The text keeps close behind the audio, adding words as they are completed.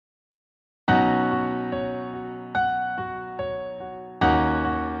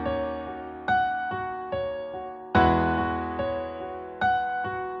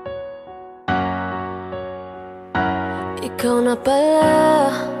Ikaw na pala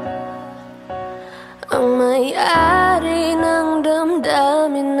ang may-ari ng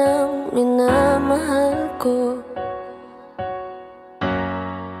damdamin ng minamahal ko.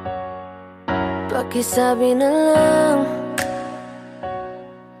 Pakisabi na lang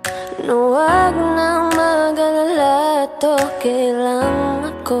na huwag nang mag-alala, at okay lang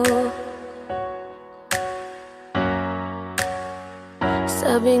ako.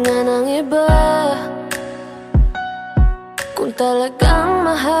 Sabi nga ng iba, kung talagang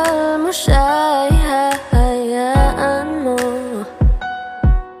mahal mo siya, ay hahayaan mo.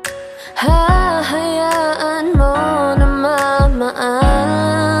 Hahayaan mo na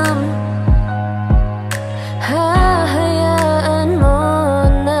mamaalam. Hahayaan mo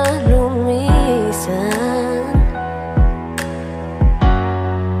na lumisan.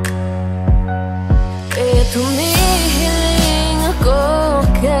 Tumihiling ako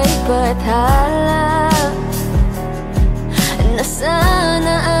kay Bathala na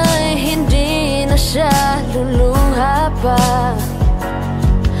sana ay hindi na siya luluha pa,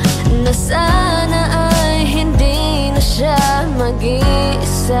 na sana ay hindi na siya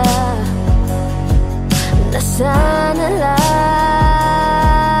mag-iisa, na sana lang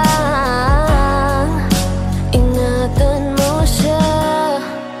ingatan mo siya.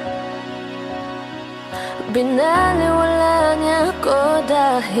 Binaliwala niya ako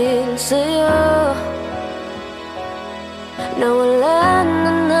dahil sa'yo. Nawala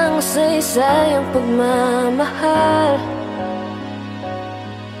na ng saysay ang pagmamahal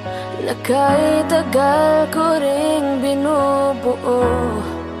na kahit tagal ko ring binubuo,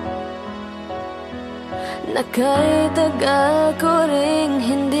 na kahit tagal ko ring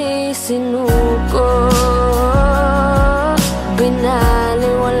hindi sinuko.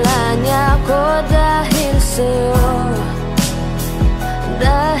 Binaliwala niya ako dahil sa'yo,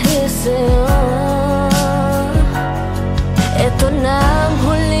 dahil sa'yo. Ito na ang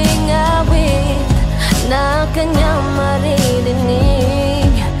huling awit na kanyang maririnig.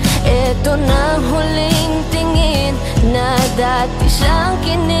 Ito na ang huling tingin na dati siyang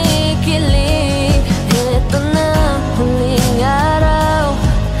kinikilig. Ito na ang huling araw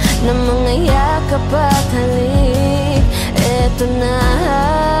na mga yakap at halik. Ito na,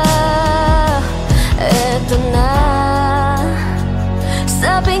 ito na.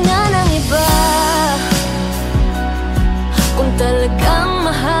 Sabi nga ng iba, kung talagang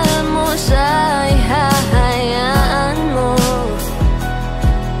mahal mo siya, ay hahayaan mo.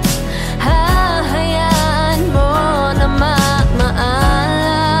 Hahayaan mo na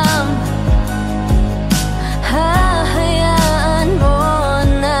maalam. Hahayaan mo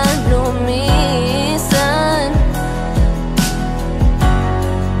na lumisan.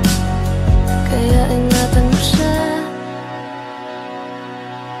 Kaya ingatan mo siya.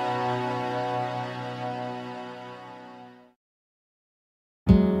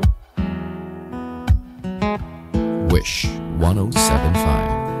 Wish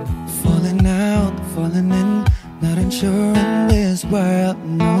 107.5. Falling out, falling in, not unsure in this world,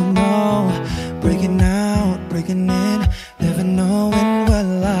 no, no. Breaking out, breaking in, never knowing what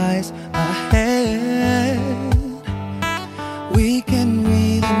lies ahead. We can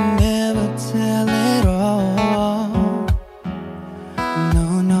really never tell it all,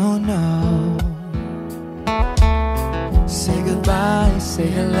 no, no, no. Say goodbye,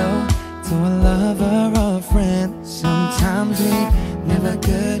 say hello to a lover or a friend. Sometimes we never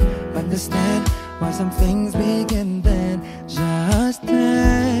could understand why some things begin then, just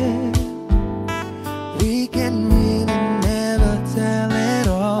then. We can really never tell it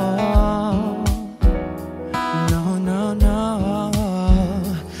all, no, no, no.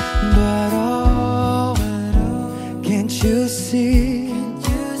 But oh, can't you see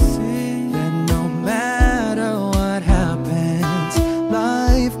that no matter what happens,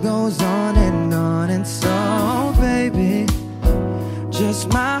 life goes on, and so baby, just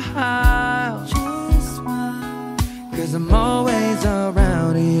smile, cause I'm always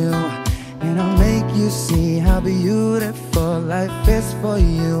around you, and I'll make you see how beautiful life is for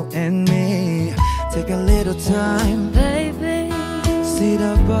you and me. Take a little time, Baby, see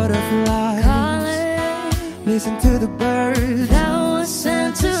the butterflies, calling, listen to the birds that was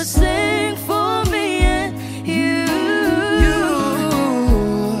sent to sing for me and you.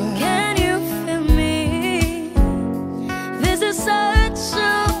 Can you feel me? This is such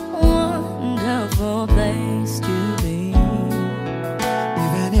a wonderful place to be.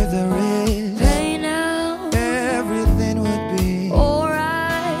 Even if there is Right now, everything would be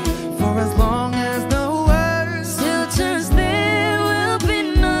alright. for as long as the world Still turns, there will be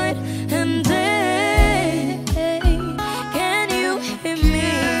night and day. Can you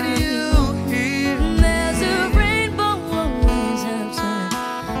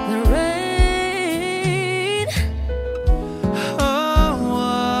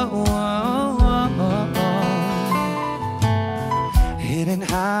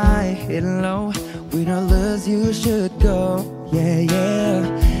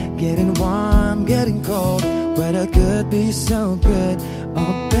getting warm, getting cold. Weather could be so good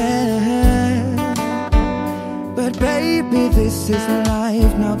or bad, but baby, this is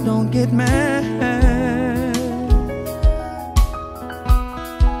life. Now don't get mad.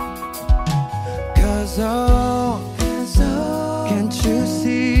 Cause can't you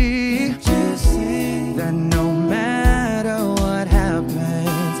see that no matter what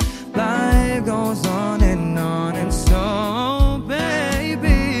happens, life goes on. And so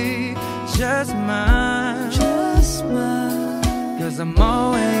baby, just smile. Cause I'm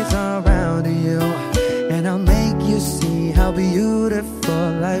always around you, and I'll make you see how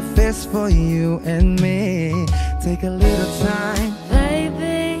beautiful life is for you and me. Take a little time,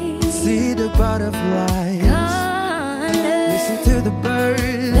 baby, see the butterflies, listen to the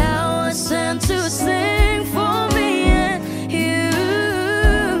birds that was sent to sing for me and you.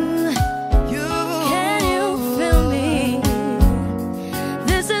 Can you feel me?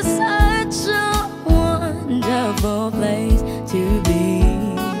 This is such a wonderful place to be.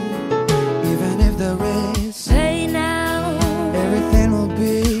 Even if there is Say now, everything will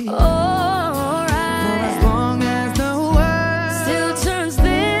be alright. for as long as the world Still turns,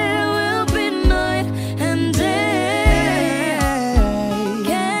 there will be night and day.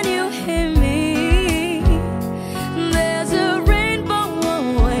 Can you hear me? There's a rainbow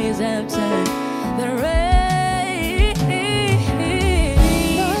always after the rain.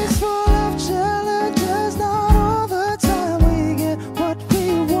 Life's full of challenges, not all the time we get what we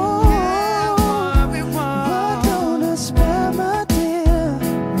want. But don't despair, my dear.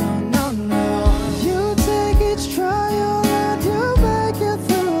 No. You take each trial and you make it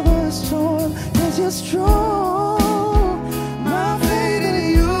through the storm. Cause you're strong. My faith in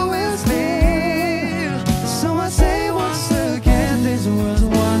you is near. So I say once again, this world's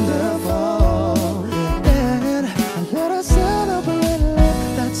wonderful. And I wanna celebrate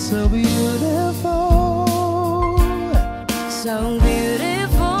life that's so beautiful. So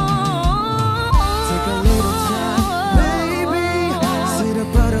beautiful. Take a little time, baby. See the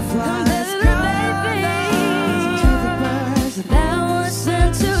butterflies, Baby, listen to the birds. that was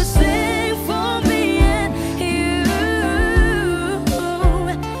sent to sing for me and you.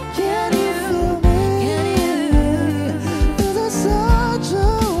 Can you feel me? This is such a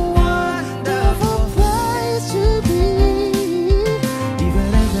wonderful place to be. Even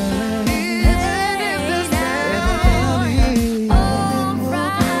if there is everything will be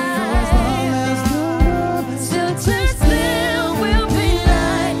for as long as the world Still turns, there will be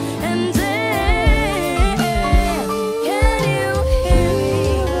night and day. Can you hear me?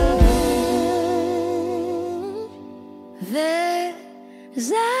 There's a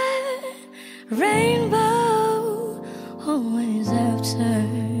rainbow always after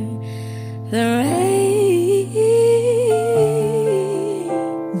the rain.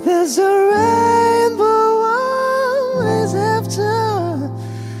 There's a rainbow always after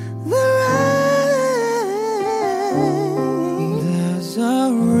the rain. There's a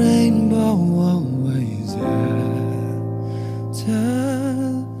rainbow always after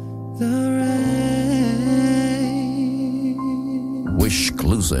the rain. Wish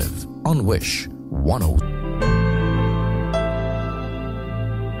exclusive on Wish 10.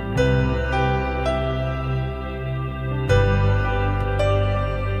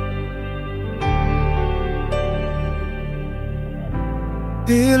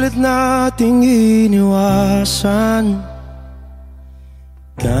 Pilit nating iniwasan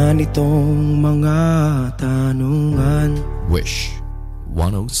ganitong mga tanungan. Wish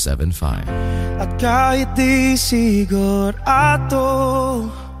 1075. At kahit di sigurado,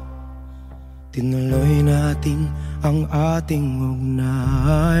 tinuloy natin ang ating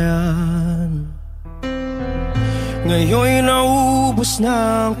ugnayan. Ngayon'y naubos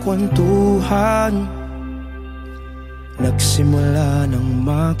na ang kwentuhan, nagsimula ng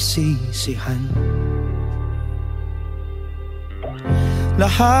magsisihan.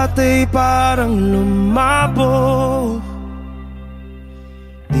 Lahat ay parang lumabo,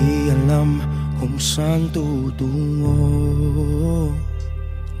 di alam kung saan tutungo.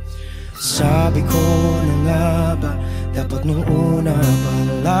 Sabi ko na nga ba, dapat nung una pa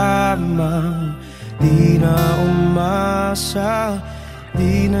lamang, di na umasa,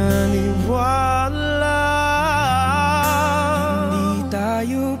 di naniwala. Hindi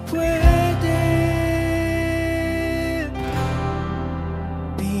tayo pwede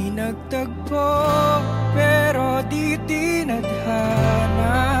pinagtagpo, pero di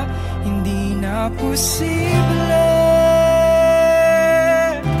tinadhana. Hindi na posible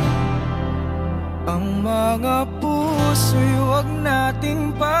ang mga puso'y huwag nating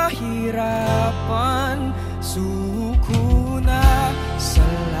pahirapan. Suko na sa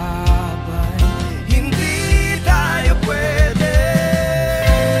lahat.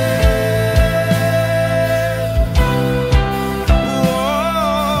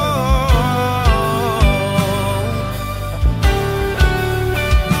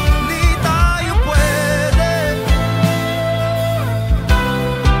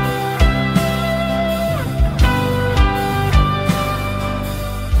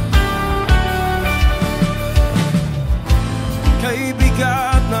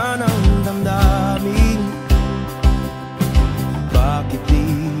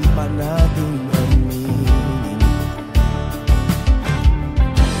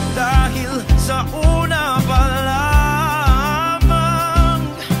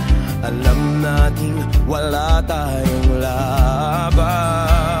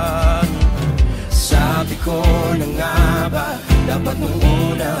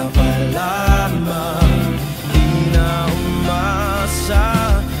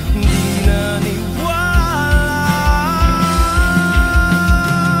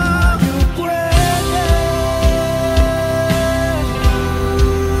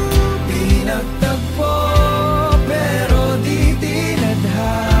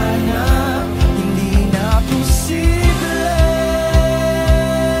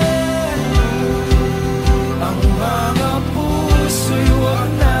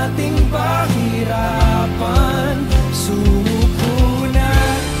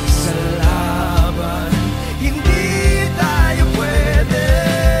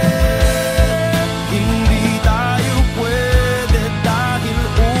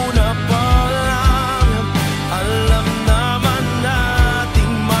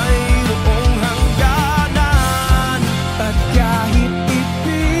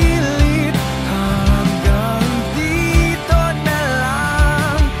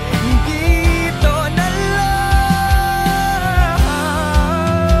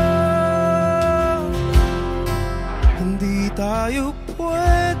 tayo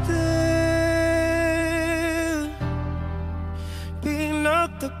pwede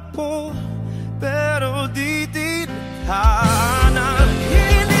pinagtagpo, pero di tinadhana.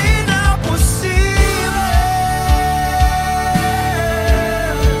 Hindi na posible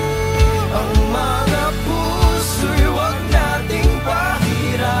ang mga puso'y wag nating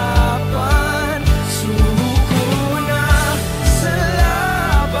pahirapan. Suko na sa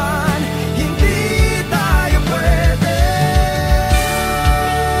laban, hindi tayo pwede.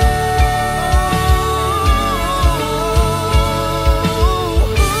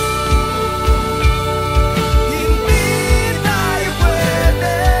 Hindi tayo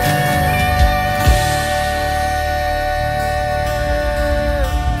pwede.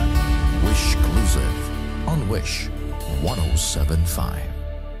 Wish Exclusive on Wish 1075.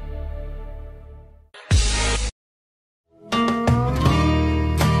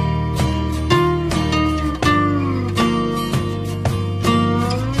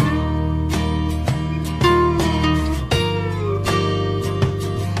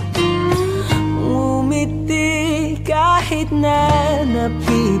 Umiti kahit na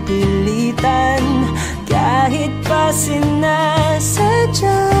napipilitan, kahit pa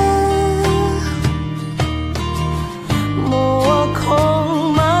sinasadya mo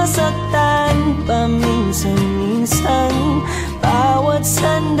akong masaktan paminsan-minsan, bawat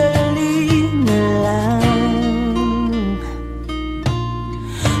sandali na lang.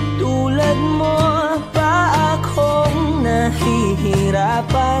 Tulad mo pa akong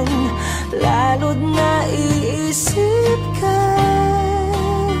nahihirapan, lalo't naiisip ka.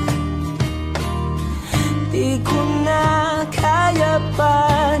 Di ko na kaya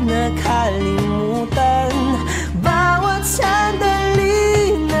pa nakalimutan, bawat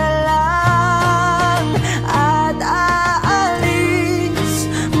sandali na lang. At aalis,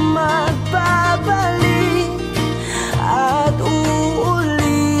 magbabalik, at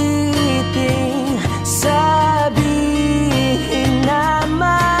uulitin, sabihin na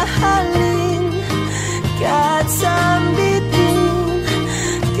mahalin, kahit sambitin,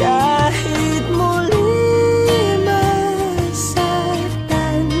 kahit muli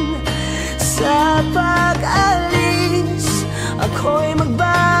masaktan. Sa pag-alis, ako'y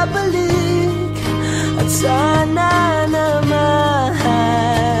magbabalik, at sana naman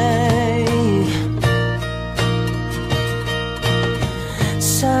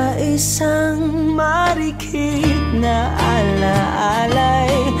sa isang marikit na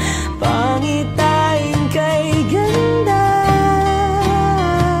alaalay, pangitain kay ganda.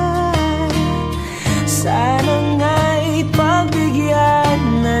 Sana nga'y pagbigyan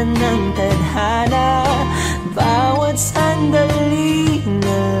na ng tadhana, bawat sandali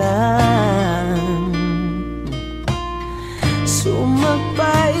na lang.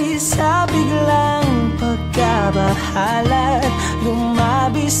 Sumakbay sa biglang pagkabahala,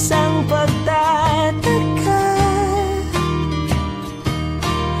 lumabis ang pagtataka.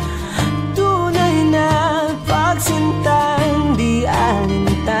 Tunay na pagsintang di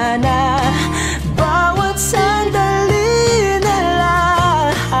alintana, bawat sandali na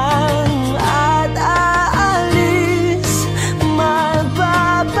lang. At aalis,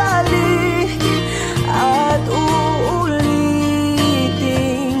 magbabalik, at uulitin,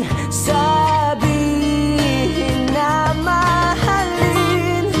 sabihin na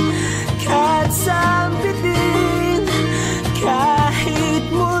mahalin, kahit sambitin, kahit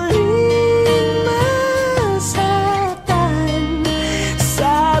muling masaktan.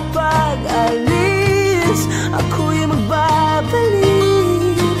 Sa pag-alis, ako'y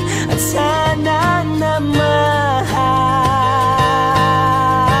magbabalik, at sana naman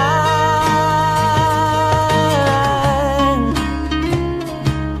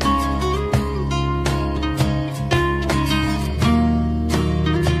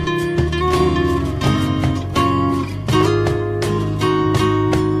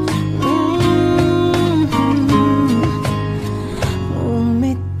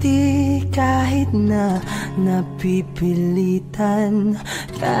umiti kahit na napipilitan,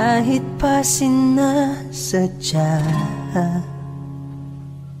 kahit pa sinasadya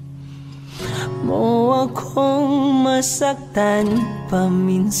mo akong masaktan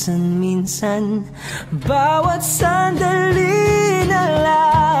paminsan-minsan, bawat sandali na lang.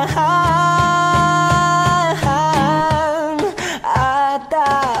 At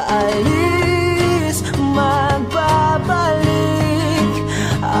aalis, magbabalik,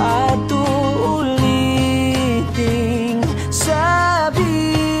 at uulitin, sabihin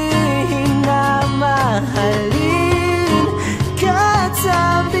na mahalin, kahit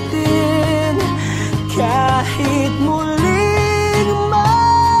sambitin, kahit muling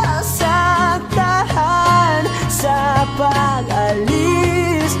masaktan. Sa pag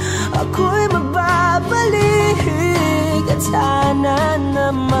sana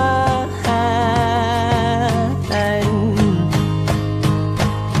naman.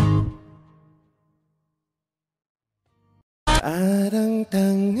 Arang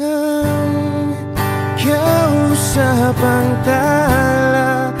tangang kausap ang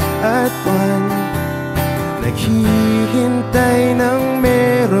tala at buwan, naghihintay ng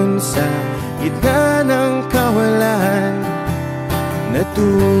meron sa gitna ng kawalan.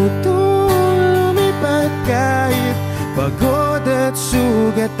 Natutong lumipad kahit pagod at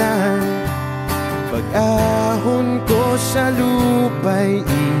sugatan. Pag-ahon ko sa lupa'y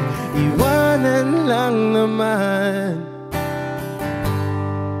iiwanan lang naman.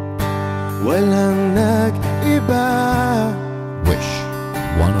 Walang nag-iba. Wish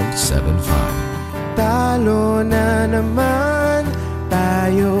 107.5. Talo na naman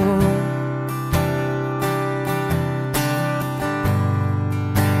tayo.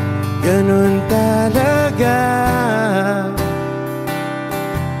 Ganun talaga.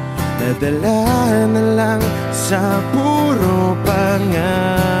 Nadala na lang sa puro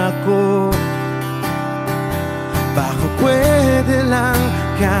pangako. Baka pwede lang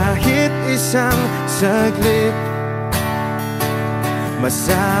kahit isang saglit,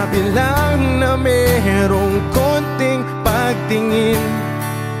 masabi lang na merong konting pagtingin.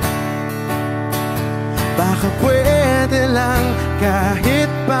 Baka pwede lang kahit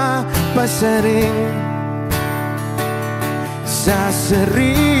pa pasaring. Sa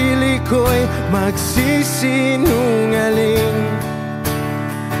sarili ko'y magsisinungaling.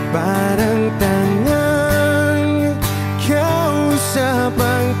 Parang tangang kausap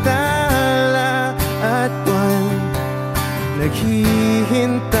ang tala at buwan,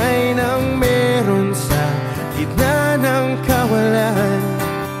 naghihintay ng meron sa gitna ng kawalan.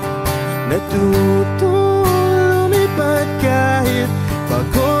 Natutong lumipad kahit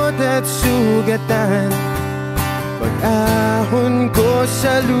pagod at sugatan. Pag-ahon ko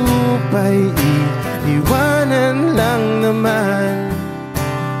sa lupa'y iiwanan lang naman.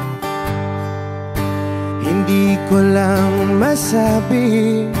 Hindi ko lang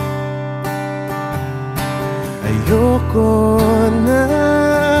masabi, ayoko na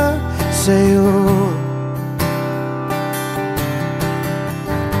sa'yo.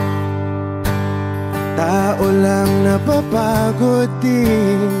 Tao lang napapagod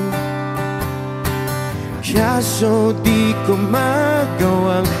din, kaso di ko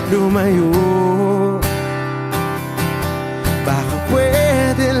magawang lumayo. Baka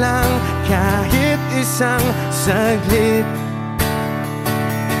pwede lang kahit isang saglit,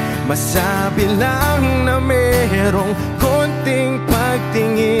 masabi lang na merong konting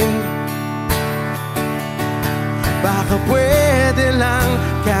pagtingin. Baka pwede lang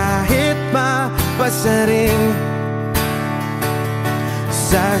kahit papasaring.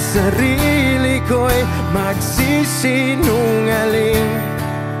 Sa sarili ko'y magsisinungaling.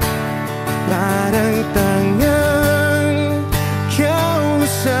 Parang tangang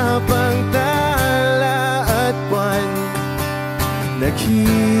kausap ang tala at buwan,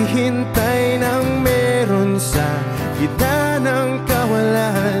 naghihintay ng meron sa gitna ng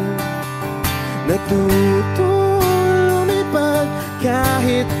kawalan. Natutong lumipad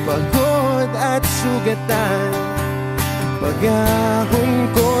kahit pagod at sugatan. Pag-ahon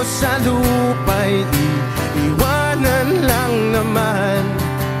ko sa lupa'y iiwanan lang naman.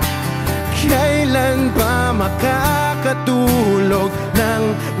 Kailan ba makakatulog ng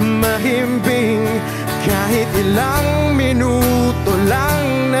mahimbing? Kahit ilang minuto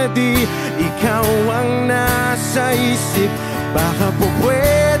lang na di ikaw ang nasa isip. Baka po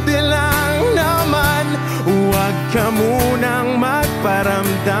pwede lang naman, huwag ka munang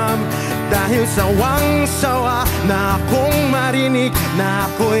magparamdam. Dahil sawang-sawa na akong marinig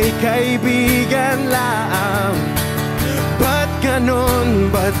na ako'y kaibigan lang. Ba't ganon?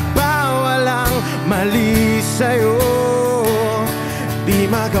 Ba't ba walang mali sa'yo? Di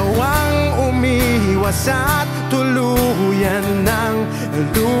magawang umiwas at tuluyan ng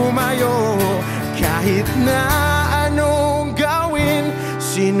lumayo. Kahit na anong gawin,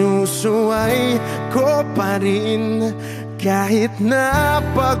 sinusuway ko pa rin. Kahit na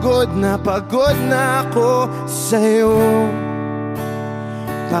pagod na ako sa'yo.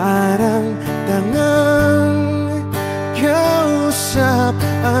 Parang tangang kausap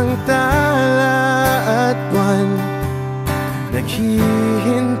ang tala at buwan,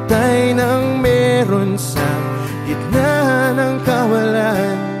 naghihintay ng meron sa gitna ng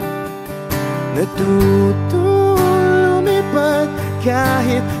kawalan. Natutong lumipad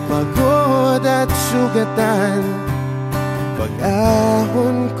kahit pagod at sugatan.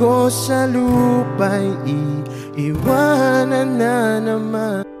 Pag-ahon ko sa lupa'y iiwanan na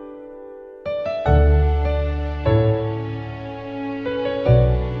naman.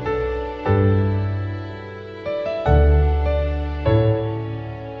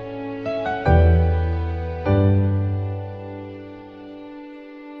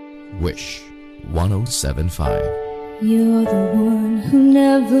 Wish 107.5. You're the one who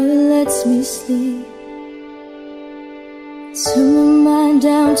never lets me sleep. Turn my mind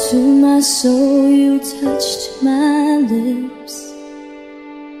down to my soul, you touched my lips.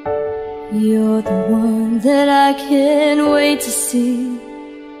 You're the one that I can't wait to see.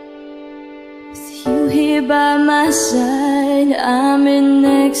 With you here by my side, I'm in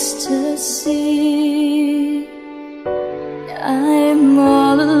ecstasy. I'm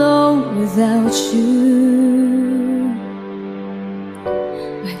all alone without you.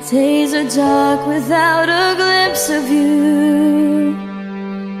 My days are dark without a glimpse of you.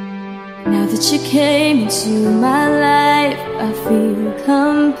 Now that you came into my life, I feel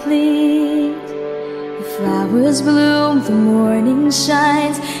complete. The flowers bloom, the morning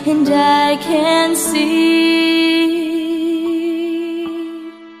shines, and I can see.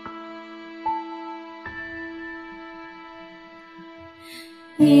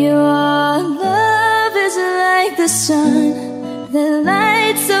 Your love is like the sun that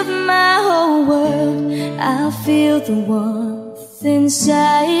lights up my whole world. I feel the warmth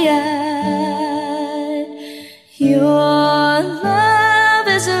inside. Your love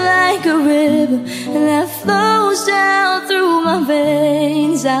is like a river that flows down through my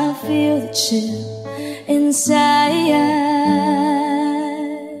veins. I feel the chill inside.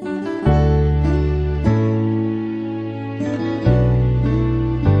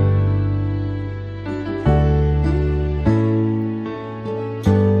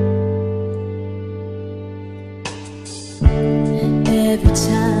 Every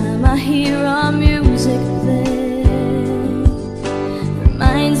time I hear our music play,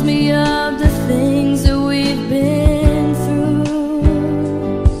 reminds me of the things that we've been through.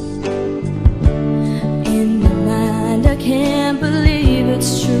 In my mind I can't believe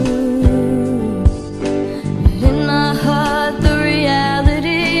it's true, but in my heart the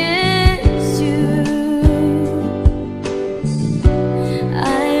reality is you.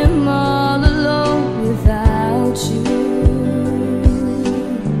 I am all alone without you.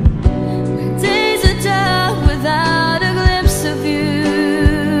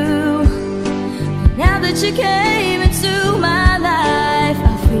 You came into my life,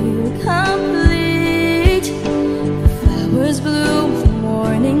 I feel complete. The flowers bloom, the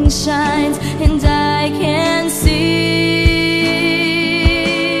morning shines, and I can see.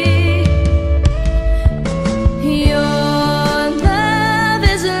 Your love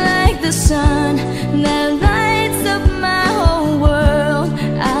is like the sun that lights up my whole world.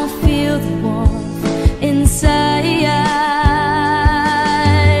 I feel the warmth inside.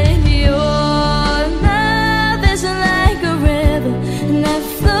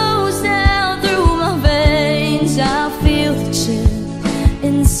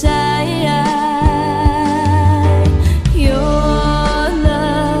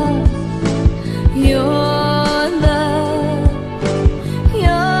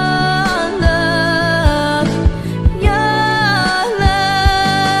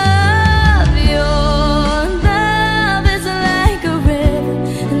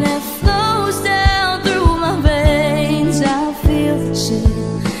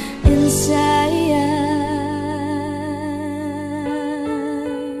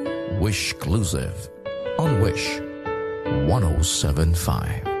 Exclusive on Wish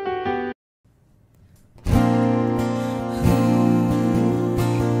 107.5.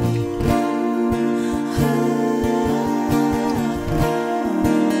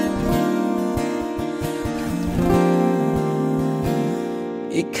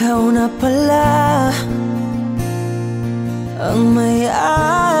 Ikaw na pala ang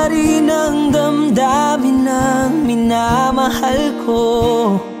may-ari ng damdamin ng minamahal ko.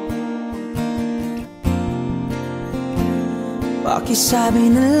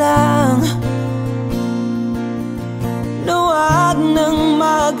 Pakisabi na lang na wag nang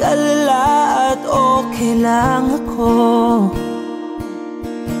mag-alala at okay lang ako.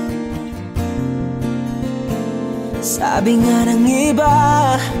 Sabi nga ng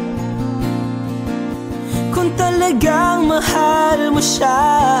iba, kung talagang mahal mo siya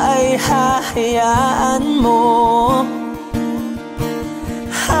ay hahayaan mo.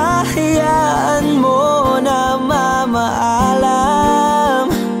 Hahayaan mo na mamaalam.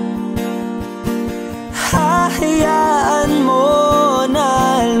 Hahayaan mo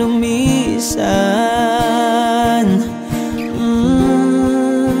na lumisan.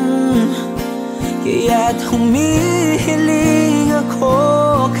 Kaya't humihiling ako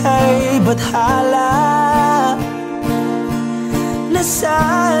kay Bathala na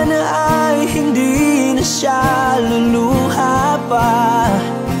sana ay hindi na siya luluha pa.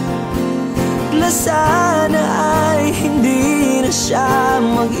 na sana ay hindi na siya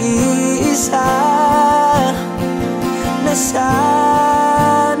mag-iisa, na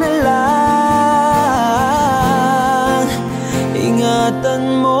sana lang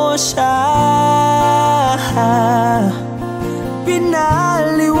ingatan mo siya.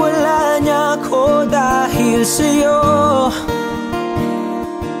 Pinaliwala niya ako dahil sa'yo,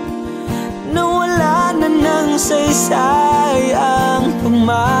 nawala na ng saysay ang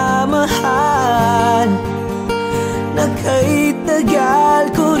pagmamahal na kahit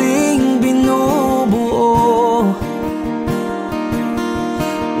tagal ko ring binubuo,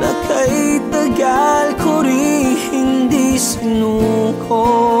 na kahit tagal ko ring hindi sinuko.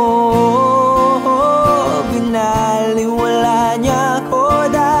 Binaliwala niya ako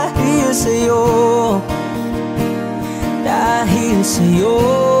dahil sa'yo, dahil sa'yo.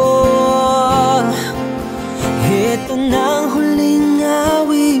 Ito na ang huling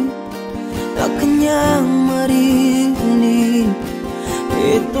awit na kanyang marinig.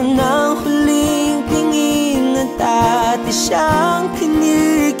 Ito na ang huling tingin at dati siyang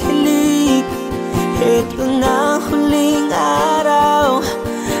kinikilig. Ito na ang huling araw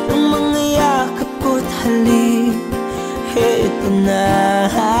ng mga yakap ko't halik. Ito na,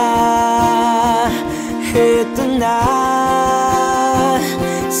 ito na.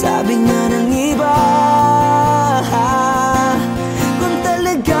 Sabi nga ng iba, kung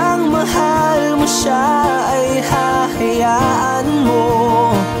talagang mahal mo siya ay hahayaan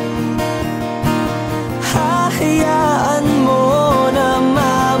mo, hahayaan mo na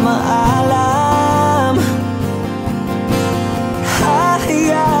mamaalam,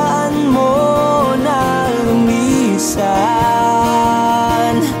 hahayaan mo na lumisan.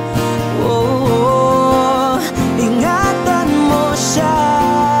 Oh, ingatan mo siya.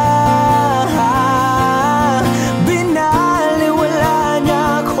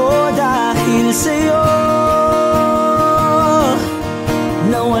 Sa'yo,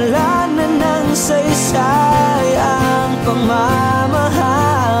 nawala na ng saysay ang pagmamahal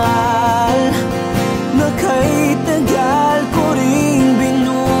na kahit tagal ko ring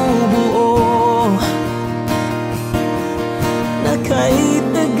binubuo, na kahit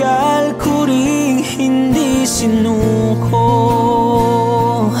tagal ko ring hindi sinuko.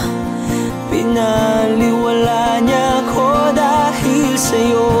 Pinaliwala niya ko dahil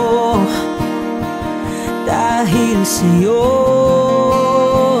sa'yo, dahil sa'yo.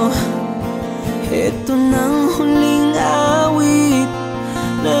 Ito nang huling awit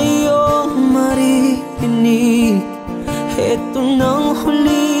na iyong marinig. Ito nang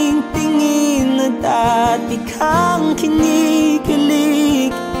huling tingin na dati kang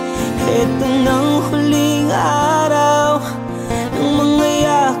kinikilig. Ito nang huling araw ng mga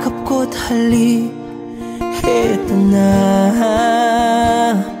yakap ko't halik. Ito na,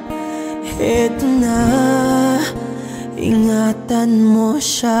 ito na, ingatan mo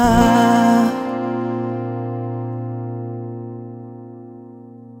siya.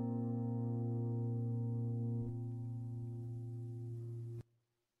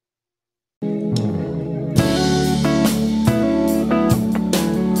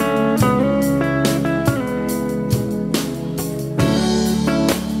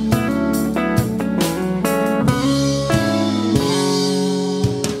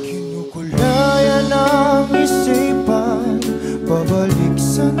 Pabalik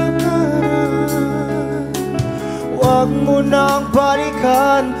sa nakaraan, huwag mo nang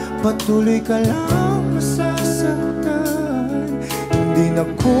balikan, patuloy ka lang masasaktan. Hindi na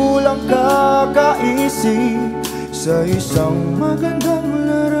kulang kakaisip sa isang magandang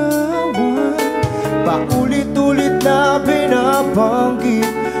larawan. Paulit-ulit na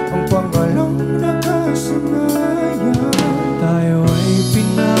binabanggit ang pangalang nakasanayan. Tayo ay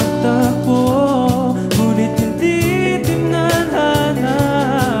pinagtagpo, ngunit hindi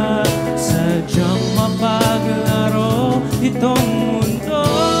sadyang mapaglaro itong mundo.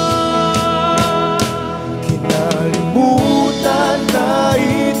 Kinalimutan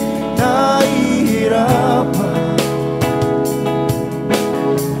kahit nahihirapan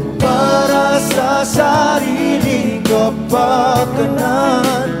para sa sariling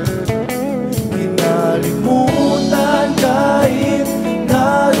kapakanan. Kinalimutan kahit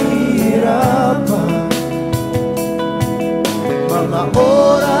nahihirapan mga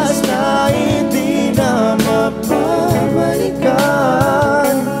oras na hindi na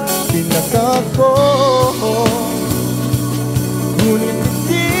mapabalikan. Pinagtagpo, ngunit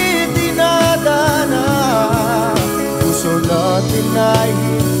hindi dinadana. Puso natin ay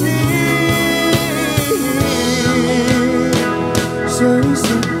hindi sa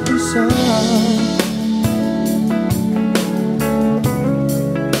isa't isa.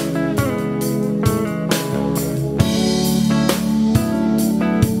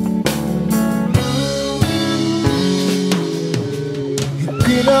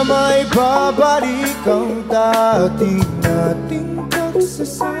 na may babalik ang dati nating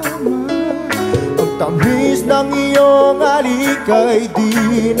pagsasama. Ang tamis ng iyong halik ay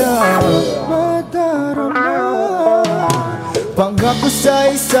di na madarama. Pangako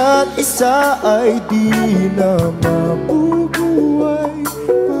sa isa't isa ay di na mabubuhay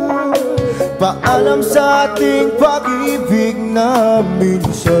pa. Paalam sa ating pag-ibig na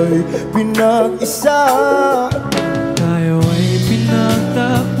minsa'y pinag-isa. Tayo ay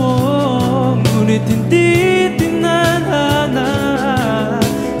pinagtapos, ngunit hindi tinadhana.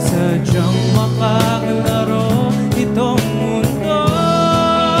 Sadyang makakalaro itong mundo.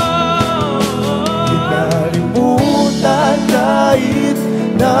 Kinalimutan kahit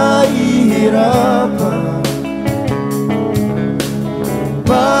nahihirapan,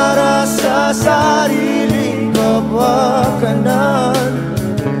 para sa sariling kapakanan.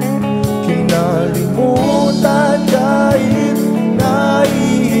 Kinalimutan kahit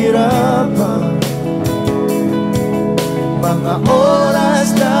nahihirapan, mga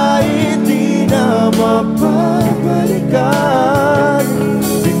oras na hindi na mapabalikan.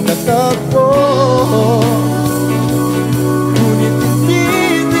 Pinagtagpo, ngunit hindi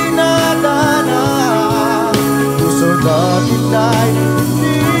tinadhana. Puso natin ay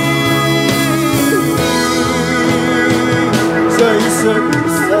hindi sa isa't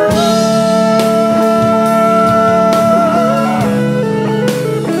isa.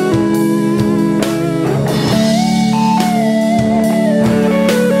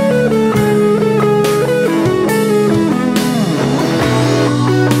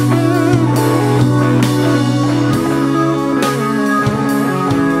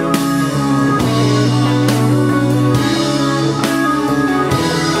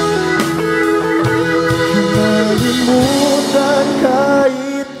 Kinalimutan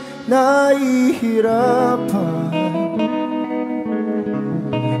kahit nahihirapan,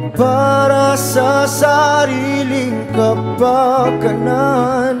 para sa sariling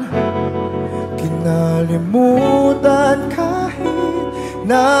kapakanan. Kinalimutan kahit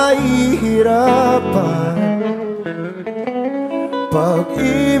nahihirapan,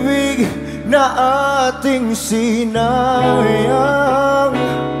 pag-ibig na ating sinayang.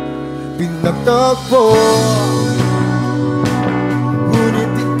 Pinagtagpo,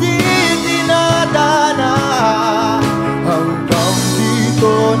 ngunit hindi dinadana. Hanggang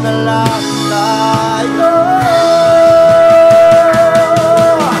dito na lang tayo.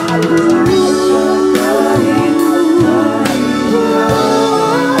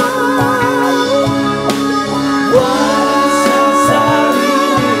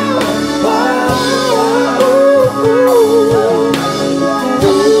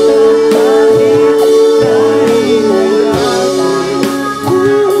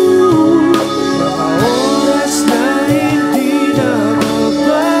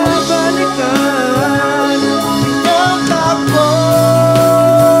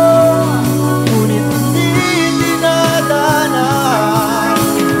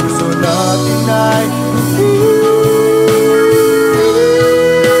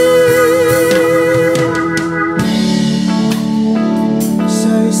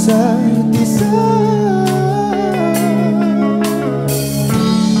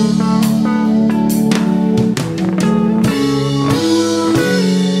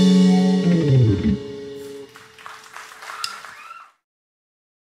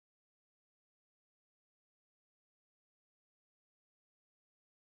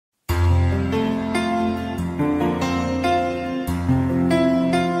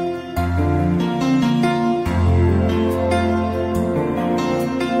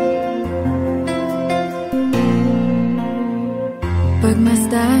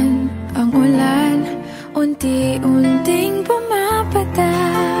 Pagmasdan ang ulan, unti-unting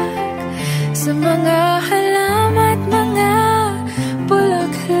pumapatak sa mga halaman at mga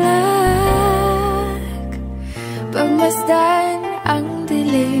bulaklak. Pagmasdan ang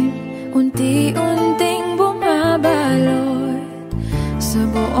dilim, unti-unting bumabalot sa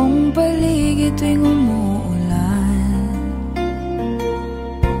buong paligid tuwing umuulan.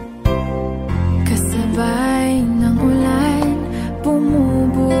 Kasabay ng ulan,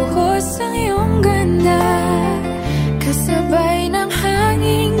 bumubuhos ang iyong ganda. Kasabay ng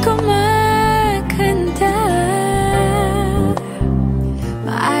hangin kumakanta.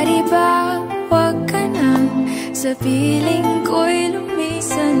 Maari bang huwag ka nang sa piling ko'y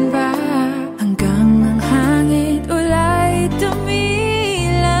lumisan ba, hanggang ang hangin ulay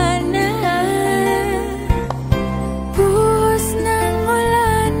tumila na. Buhos ng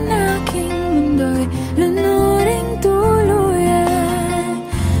ulan, aking mundo'y lunuring tuluyan.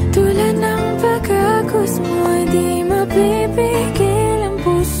 Tulad ng pagkakos mo, di mapipigil ang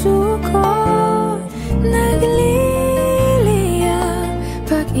puso.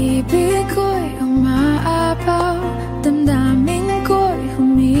 Pag-ibig ko'y umaapaw, damdamin ko'y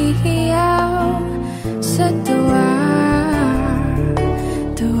humihiyaw sa tuwa.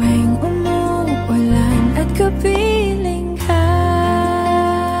 Tuwing umuulan at kapiling ka,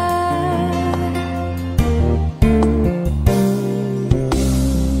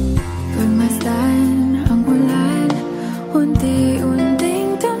 pagmasdan ang ulan,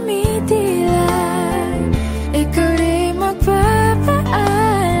 unti-unting tumitilay. Ikaw rin magpapaalam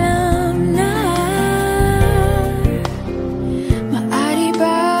na. Maari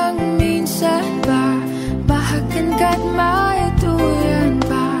bang minsan ba bahagan ka't maituyan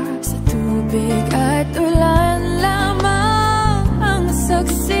pa? Sa tubig at ulan lamang ang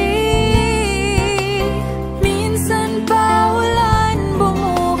saksi. Minsan pa ulan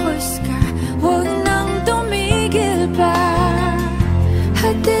bumuhos ka, huwag nang tumigil pa.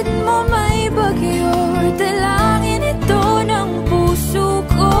 Hatid mo may bagyo, dalangin ito ng puso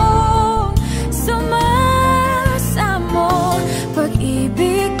ko. Sumasamo,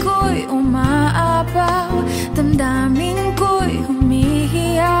 pag-ibig ko'y umaapaw, damdamin ko'y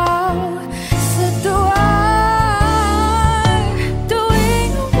humihiyaw sa tuwa.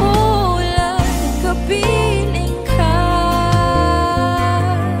 Tuwing umulan at kapiling ka,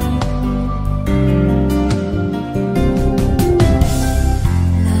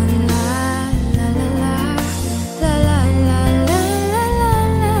 la la la la la, la la la la la la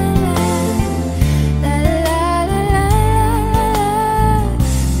la, la la la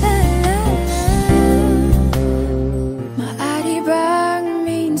la la. Maari bang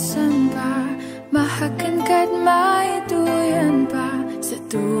minsan pa mahagan ka't maituyan pa? Sa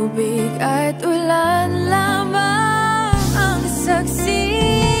tubig at ulan lamang ang saksi.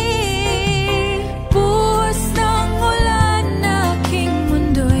 Buhos ng ulan, aking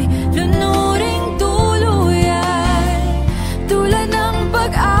mundo'y lunuring tuluyan. Tulad ng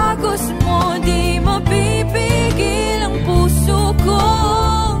pag-agos mo, di mapipigil ang puso ko.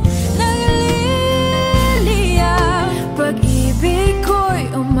 Nagliliyab, pag-ibig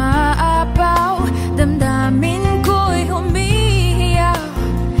ko'y umaapaw, damdamin ko'y humihiyaw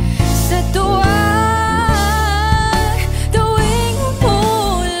sa tuwa. Tuwing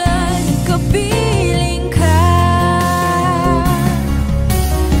umulan, kapiling ka.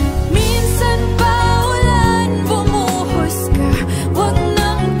 Minsan pa ulan bumuhos ka, huwag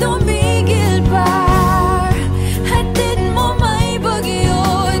nang tumigil pa. Hatid mo may bagyo,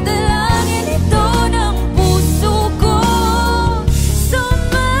 dalangin ito ng puso ko.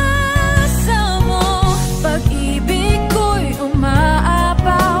 Sumasamo, pag-ibig ko'y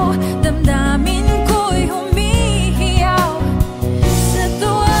umaapaw, damdamin ko'y humihiyaw sa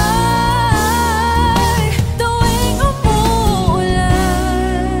tuwa. Tuwing umuulan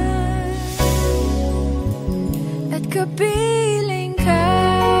at kapiling ka.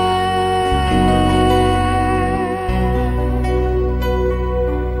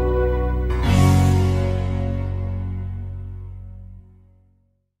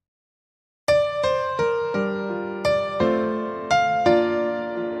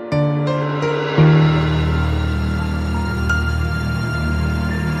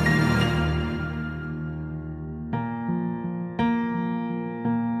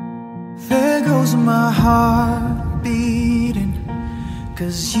 There goes my heart beating,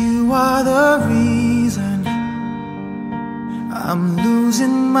 'cause you are the reason I'm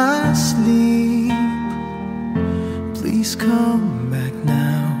losing my sleep. Please come back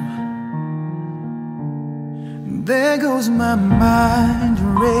now. There goes my mind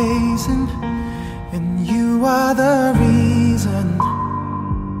racing, and you are the reason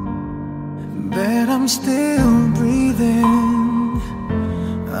that I'm still breathing.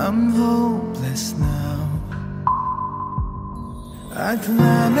 I'm hopeless now. I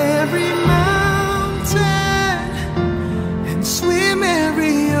climb every mountain and swim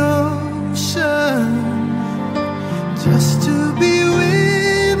every ocean just to be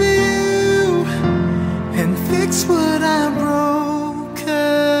with you and fix what I've broken.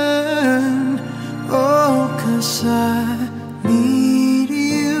 Oh, 'cause I need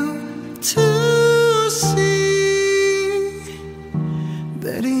you to see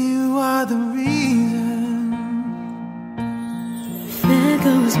that you are the reason. There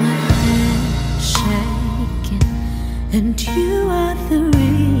goes my head shaking, and you are the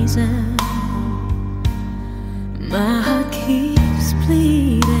reason. My heart keeps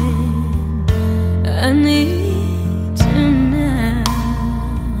bleeding, I need you now.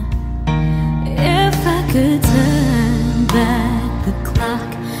 If I could turn back the clock,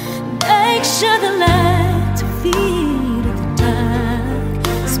 make sure the lights are feed at the dark,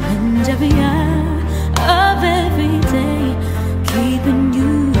 spend every hour of every day keeping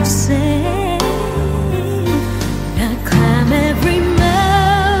you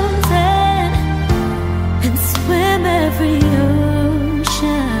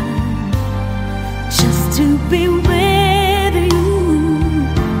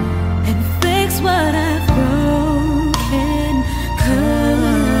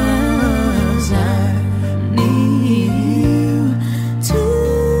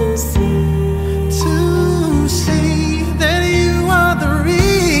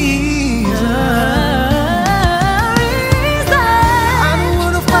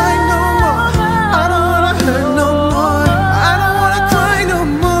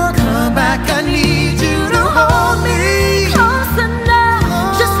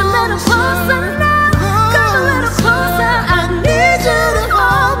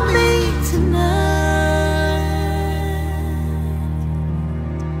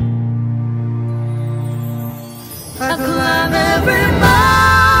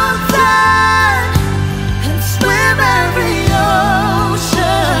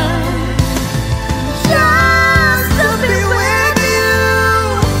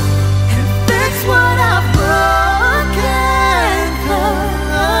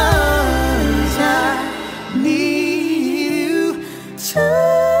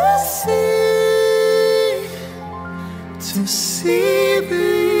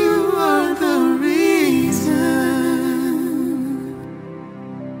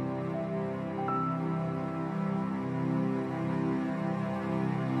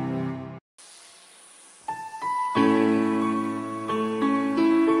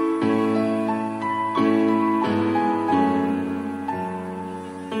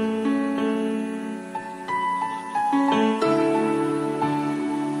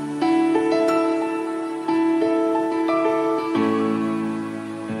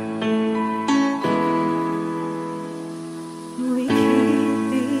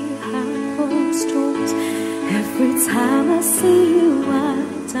time I see you, I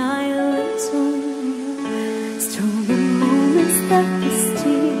die a little. Still the moments that we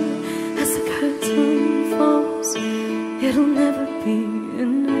steal as the curtain falls, it'll never be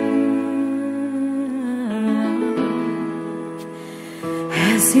enough.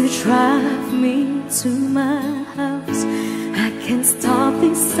 As you drive me to my house, I can't stop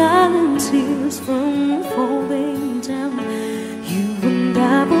these silent tears from falling down. You and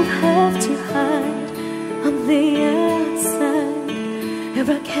I both have to hide on the outside, if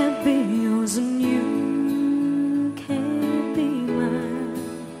I can't be yours and you can't be mine.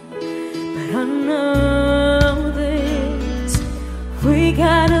 But I know this, we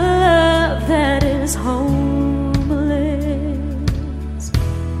got a love that is homeless.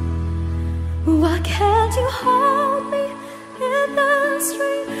 Why can't you hold me in the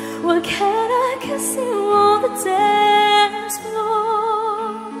street? Why can't I kiss you on the dance floor?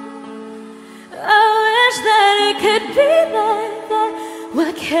 I wish that it could be like that. Why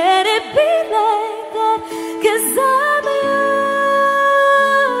can't it be like that? 'Cause I'm yours.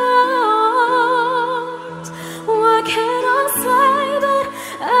 Why can't I say that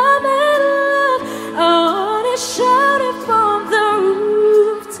I'm in love? I wanna shout it from the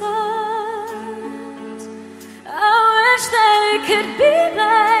rooftops. I wish that it could be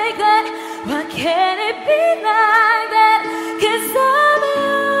like that. Why can't it be like that? 'Cause I'm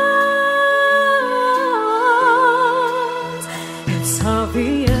yours. It's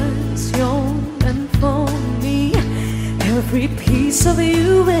obvious you're meant for me. Every piece of you,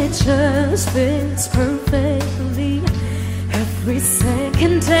 it just fits perfectly. Every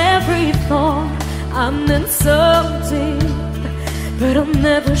second, every thought, I'm in so deep, but I'll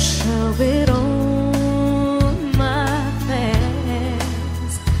never show it on my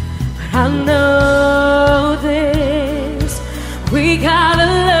face. But I know this, we got a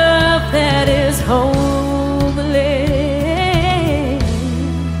love that is homeless.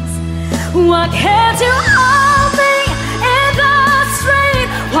 Why can't you hold me in the street?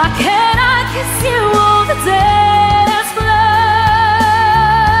 Why can't I kiss you on the dance floor?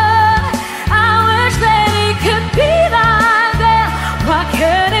 I wish that it could be like that. Why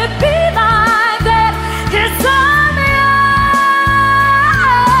can't it be like that? 'Cause I'm yours.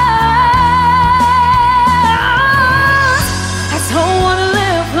 I don't wanna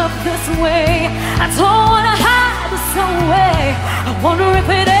live up this way. I don't wanna hide this away. I wonder if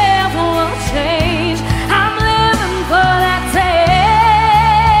it ever will change. I'm living for that day,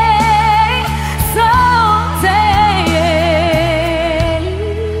 someday.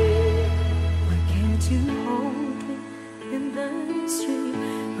 Why can't you hold me in the street?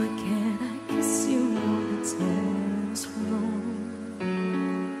 Why can't I kiss you on the dance floor?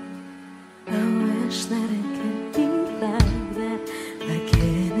 I wish that it could be like that. Why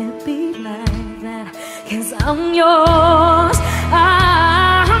can't it be like that? 'Cause I'm yours.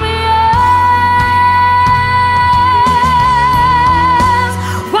 I'm yours.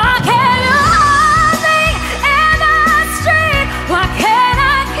 Why can't you hold me in the street? Why can't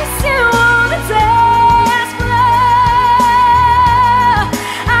I kiss you on the dance floor?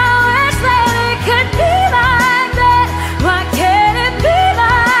 I wish that it could be like that. Why can't it be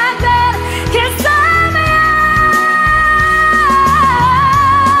like that? 'Cause I'm yours.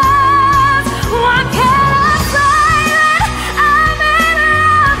 Why can't I say that I'm in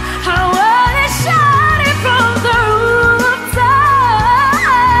love? I wanna shout it from the rooftops.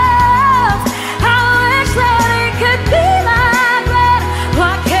 I wish that it could be like that.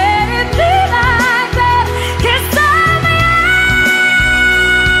 Why can't it be like that? 'Cause I'm yours.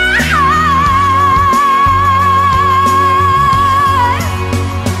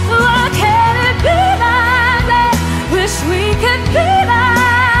 Why can't it be like that? Wish we could be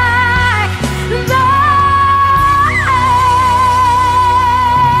like that.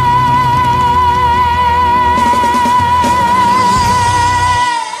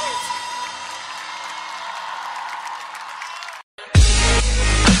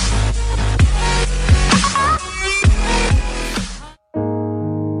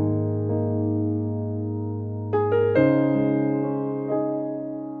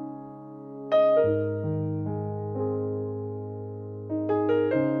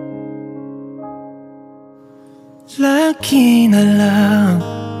 Lagi na lang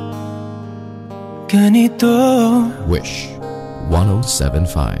ganito, Wish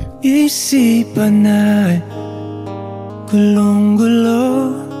 107.5. isipan ay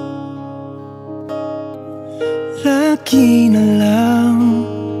gulong-gulo. Lagi na lang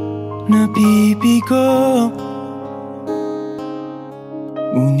nabibigo,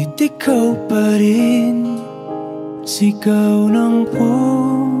 ngunit ikaw pa rin, sigaw ng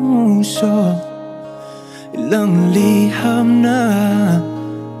puso. Ilang liham na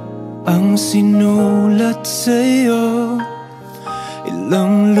ang sinulat sa'yo,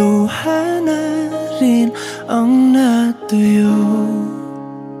 ilang luha na rin ang natuyo.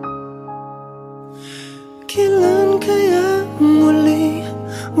 Kailan kaya muli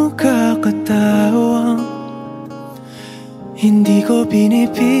makakatawang hindi ko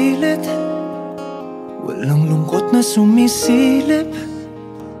pinipilit, walang lungkot na sumisilip.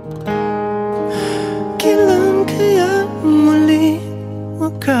 Kailan kaya muli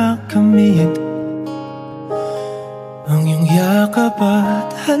makakamit ang iyong yakap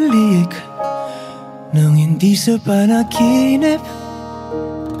at halik nang hindi sa panaginip?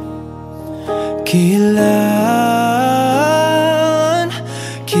 Kailan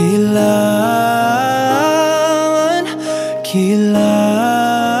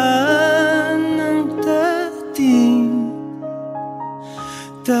ang dating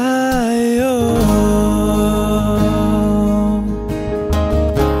tayo?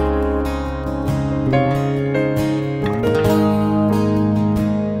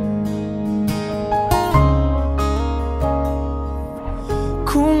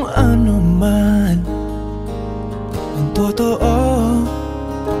 Kung ano man ang totoo,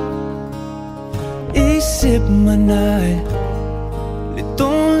 isip man ay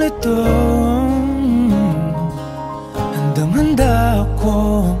litong-litong, handang-handa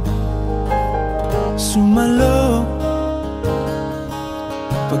akong sumalo,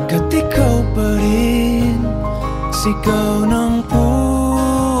 pagkat ikaw pa rin sigaw ng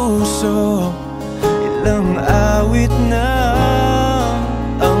puso. Ilang awit na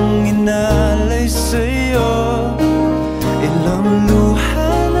ang inalay sa'yo, ilang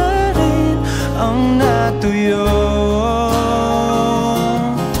luha na rin ang natuyo.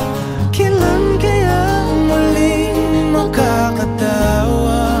 Kailan kaya muling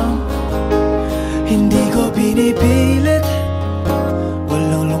makakatawa? Hindi ko pinipilit,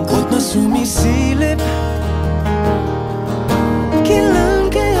 walang lungkot na sumisilip. Kailan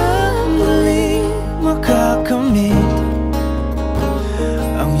kaya muling makakamit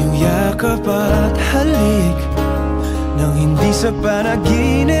ang iyong yakap at halik nang hindi sa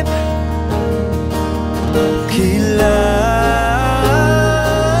panaginip?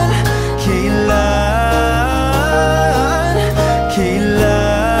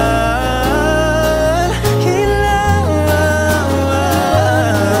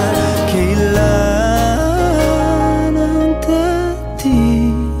 Kailan ang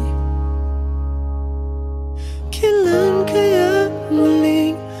dating? Kailan kaya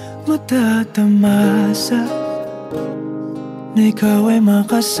muling matatamasa na ikaw ay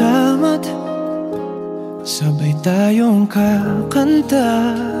makasama't sabay tayong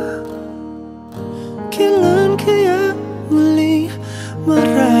kakanta? Kailan kaya muling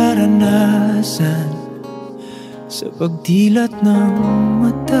mararanasan sa pagdilat ng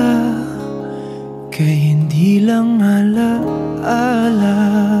mata kay hindi lang alaala?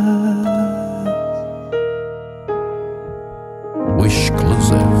 Wish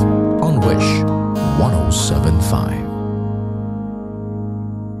Exclusive on Wish 107.5.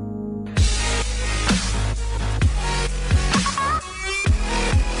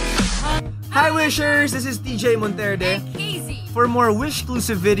 Hi Wishers, this is DJ Monterde. For more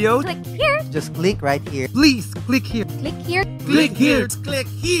Wish-exclusive videos, Click here. Just click right here. please click here. Click here. Click here. Click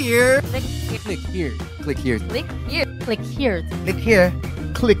here. Click here. Click here. Click here. Click here. Click here.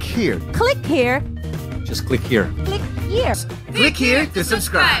 Click here. Click here. Click here. Just click here. Click here. Click here to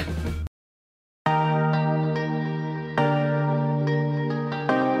subscribe.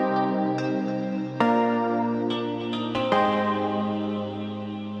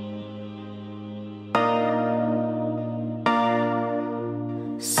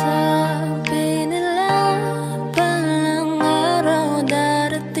 Sabi nila palang araw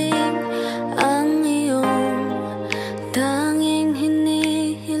darating ang iyong tanging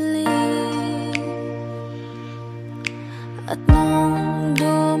hinihiling. At nung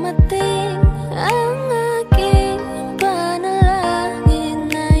dumating ang aking panalangin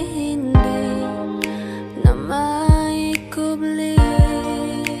ay hindi na maikubli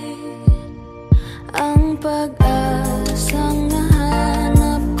ang pag-asang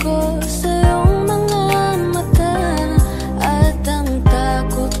nahanap ko sa iyong mga mata, at ang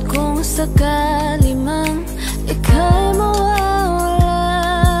takot kong sakali mang ika'y mawawala.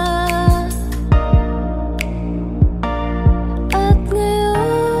 At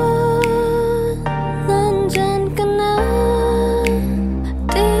ngayon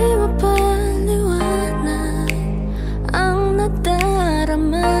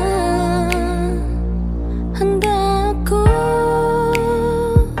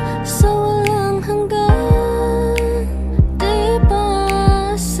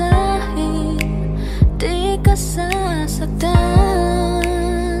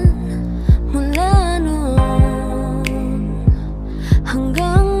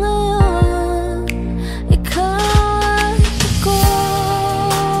hanggang ngayon ikaw at ako.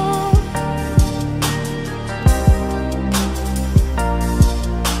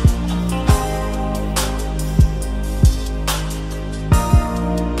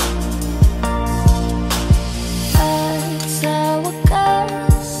 At sa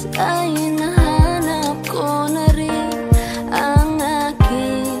wakas ay nahanap ko na rin ang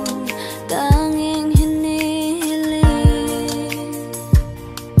aking tanging hinihiling.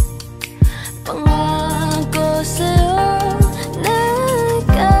 Pangako sa'yo na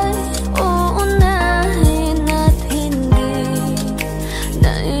ika'y uunahin at hindi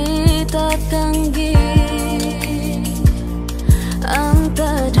na itatanggi ang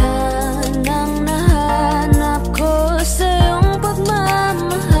tadhanang nahanap ko sa iyong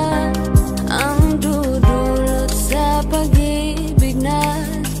pagmamahal, ang dudulot sa pag-ibig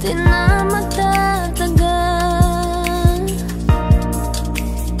natin na magtatagal.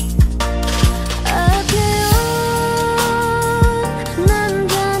 At ngayon,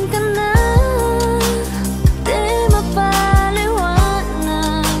 nandyan ka na, di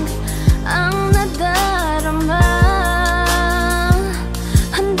mapaliwanag ang nadarama.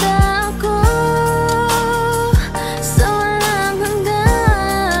 Handa ako sa walang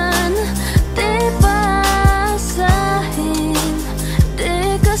hanggan, di paasahin, di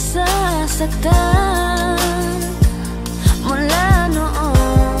ka sasaktan. Mula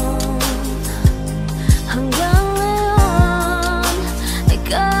noon hanggang ngayon,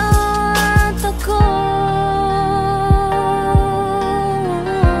 ikaw at ako.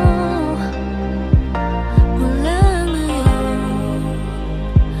 Mula ngayon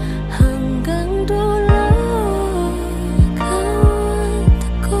hanggang dulo, ikaw at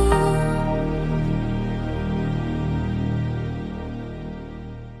ako.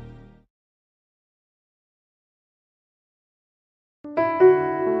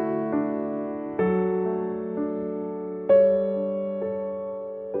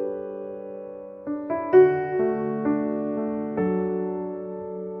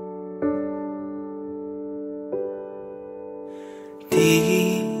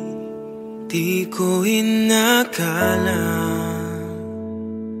 Di ko inakala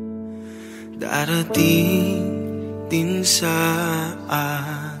darating din sa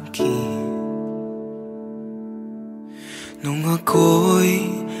akin nung ako'y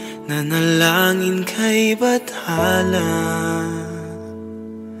nanalangin kay Bathala,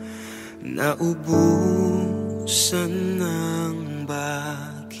 naubusan ng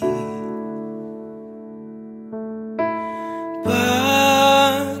bakit.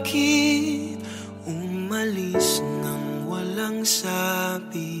 Bakit umalis nang walang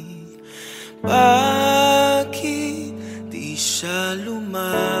sabi? Bakit di siya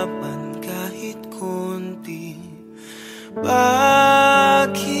lumaban kahit konti?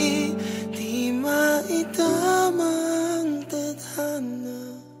 Bakit di maitama ang tadhana?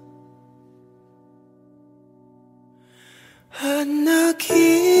 At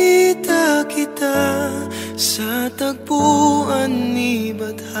nakita kita sa tagpuan ni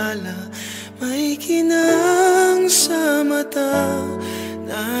Bathala, may kinang sa mata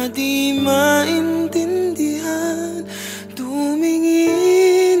na di maintindihan.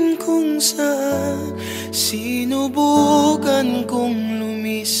 Tumingin kung saan, sinubukan kong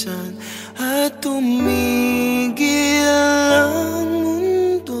lumisan at tumigil ang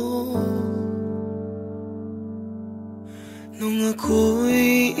mundo. Nung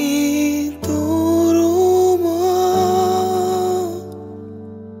ako'y ituro mo,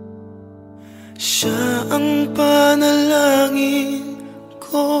 siya ang panalangin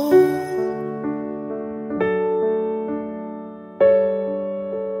ko.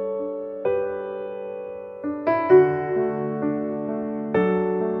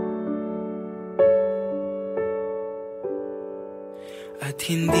 At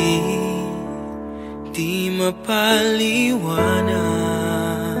hindi di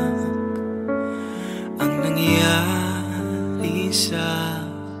mapaliwanag ang nangyari sa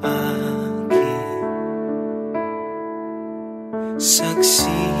akin.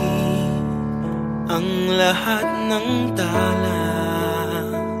 Saksi ang lahat ng tala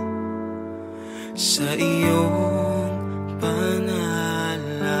sa iyong panalangin.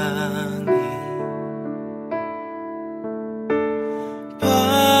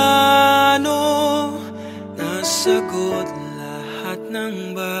 Paano nasagot lahat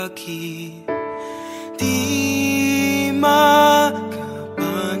ng bakit? Di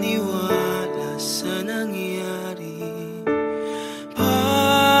makapaniwala sa nangyari.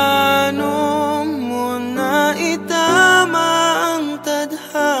 Paano mo naitama ang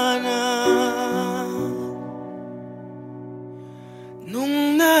tadhana?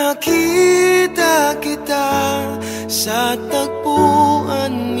 Nung nakita kita sa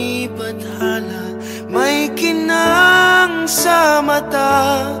tagpuan ni Bathala, may kinang sa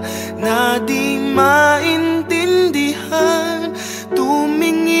mata na di maintindihan.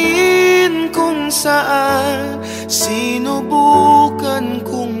 Tumingin kung saan, sinubukan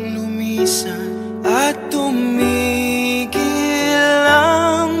kong lumisan at tumigil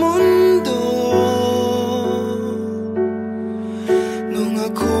ang mundo. Nung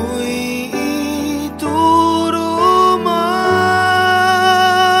ako'y ituro mo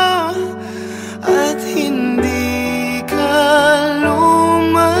at hindi ka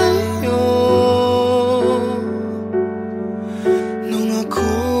lumayo, nung ako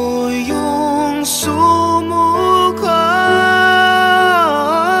yung sumuko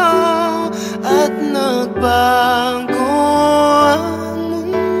at nagbago ang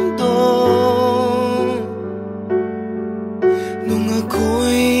mundo, nung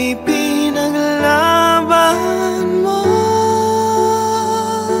ako'y pinaglaban mo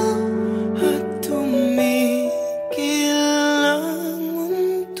at tumigil ang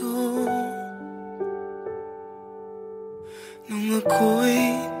mundo, nung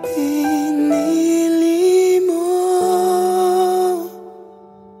ako'y pinili mo.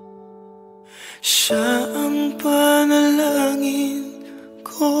 Siya ang panalangin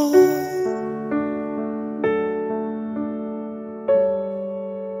ko.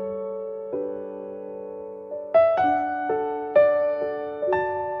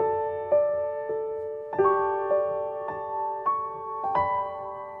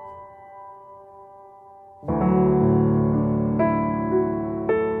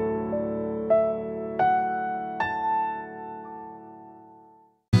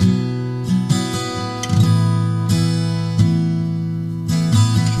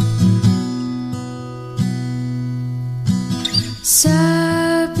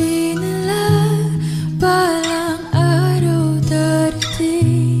 Sabi nila balang araw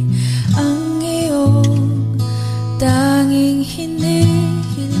darating ang iyong tanging hinihiling,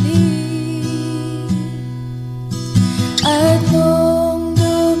 at nung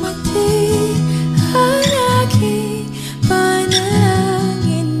dumating ang aking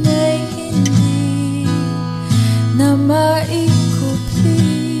panalangin ay hindi na maikupli.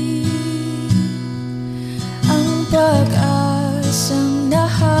 Ang pag-asang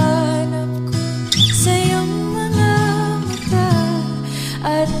nahanap ko sa iyong mga mata,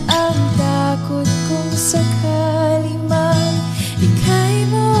 at ang takot kong sakali man ika'y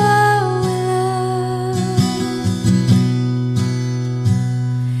mawawala.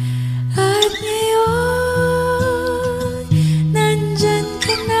 At ngayon, nandyan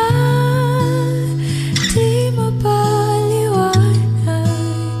ka na, di mapaliwanag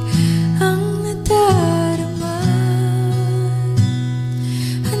ang nadarama.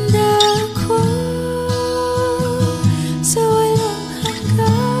 Handa ako sa walang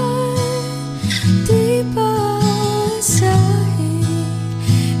hanggan, di paasahin,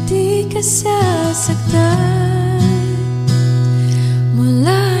 di ka sasaktan.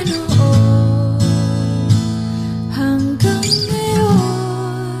 Mula noon hanggang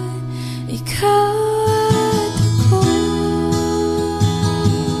ngayon, ikaw at ako.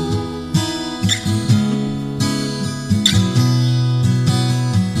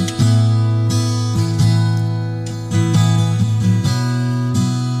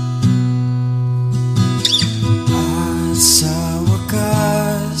 At sa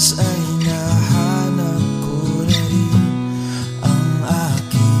wakas ay nahanap ko na rin ang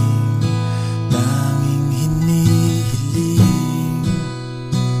aking tanging hinihiling.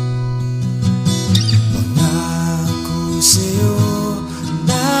 Pangako sa'yo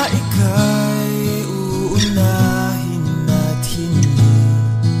na ika'y uunahin at hindi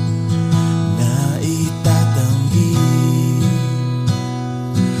na itatanggi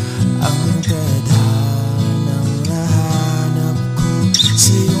ang tadhanang nahanap ko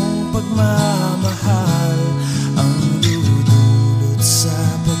sa iyong pagmamahal, ang dudulot sa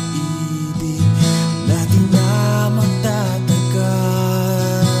pag-ibig natin na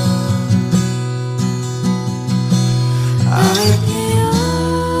magtatagal. At ngayon,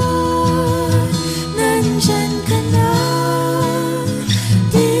 nandyan ka na,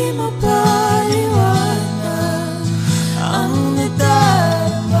 di mapaliwanag ang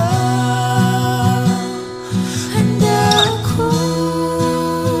nadarama. Handa ako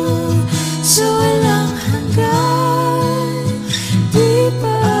sa walang hanggan, di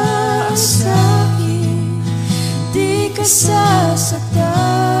paasahin, di ka sasaktan.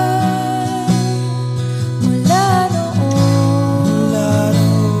 Mula noon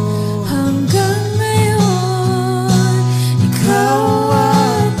hanggang ngayon, ikaw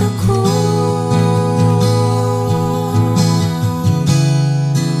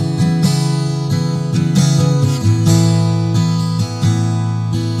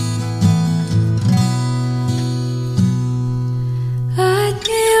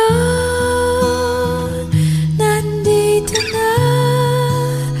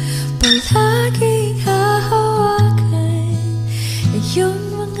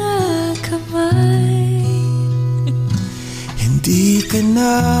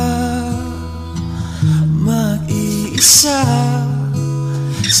mag-iisa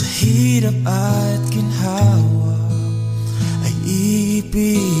sa hirap at ginhawa ay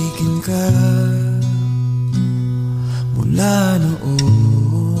ibigin ka mula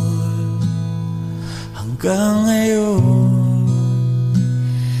noon hanggang ngayon.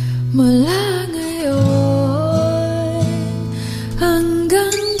 Mula ngayon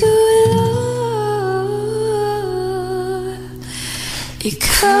hanggang dulo,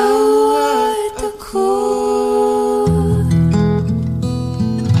 ikaw at ako.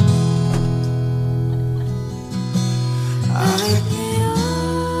 At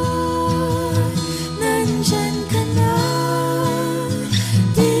ngayon, nandyan ka na,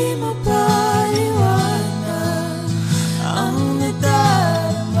 di mapaliwanag ang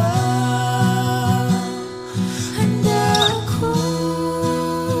nadarama. Handa ako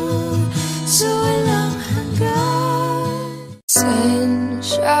sa walang hanggan.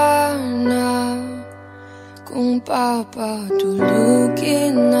 Sensya na kung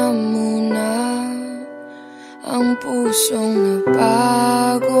papatulugin na muna ang pusong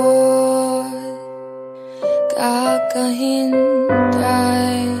napagod,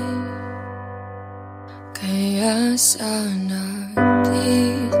 kakahintay. Kaya sana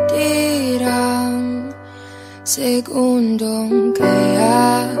titirang segundong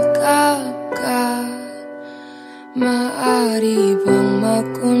kaya ka, maari bang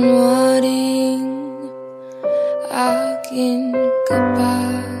makunwaring akin ka pa?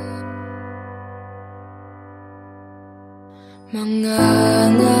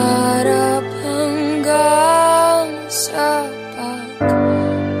 Mangangarap hanggang sa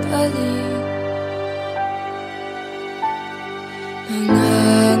pagbalik,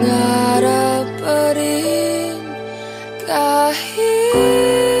 nangangarap pa rin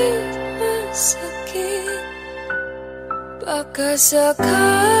kahit masakit. Baka sakaling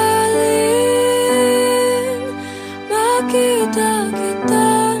makita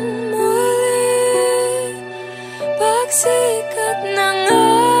kitang muli, pagsikat ng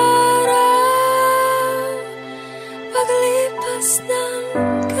araw, paglipas ng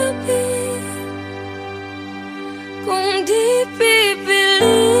gabi. Kung di pipilitin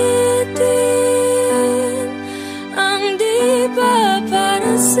ang di ba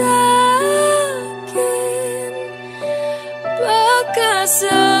para sa'kin, baka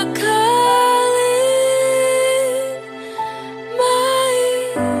sakaling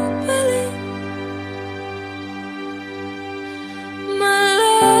maibalik.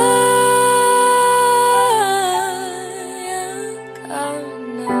 Malaya ka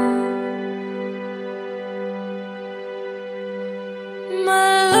na,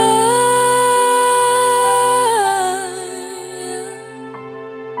 malaya.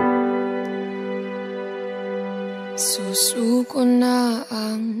 Susuko na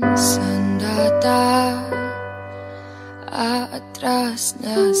ang sandata, aatras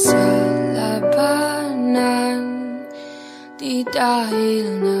na sa labanan. Di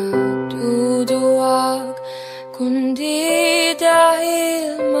dahil naduduwag, kundi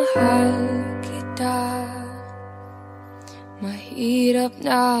dahil mahal kita. Mahirap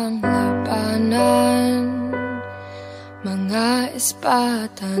ng labanan, mga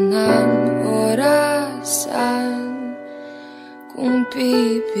espata ng orasan. Kung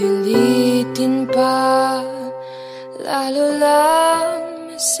pipilitin pa, lalo lang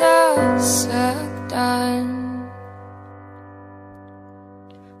masasaktan.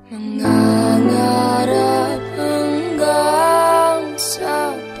 Mangangarap hanggang sa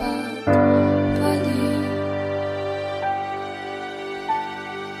pagbalik,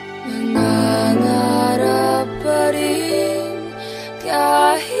 nangangarap pa rin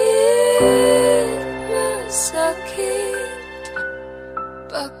kahit masakit.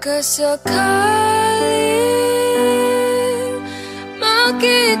 Baka sakaling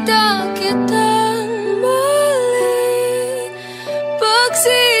makita kitang muli,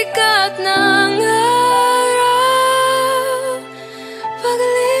 pagsikat ng araw,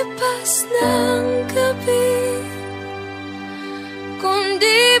 paglipas ng gabi. Kung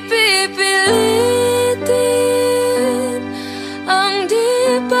di pipilitin ang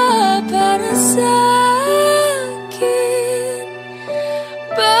di ba para sa'kin,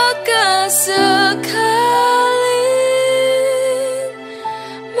 baka sakaling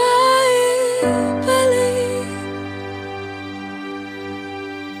maibalik.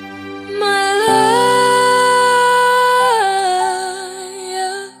 Malaya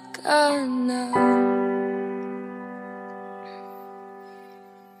ka na,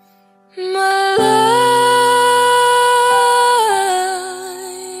 malaya.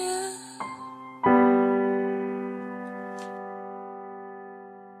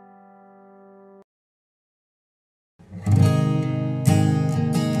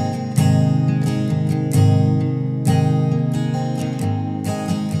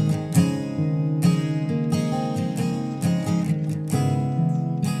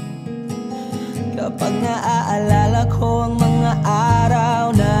 Kapag naaalala ko ang mga araw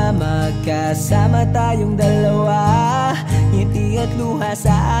na magkasama tayong dalawa, ngiti at luha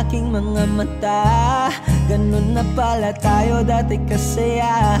sa aking mga mata. Ganun na pala tayo dati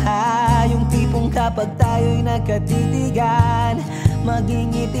kasaya. Yung tipong kapag tayo'y nagkatitigan,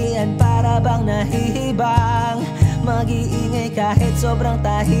 magingitian para bang nahihibang. Mag-iingay kahit sobrang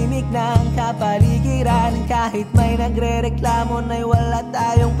tahimik ng kapaligiran. Kahit may nagre-reklamo na'y wala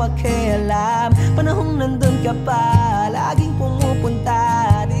tayong pakialam. Panahong nandun ka pa, laging pumupunta.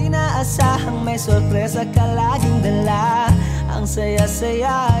 Di naasahang may sorpresa ka laging dala. Ang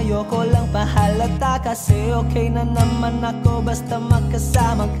saya-saya, ayoko lang pahalata. Kasi okay na naman ako basta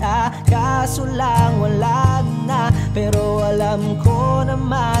magkasama ka. Kaso lang wala na, pero alam ko na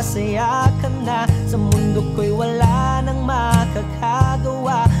masaya ka na. Sa mundo ko'y wala nang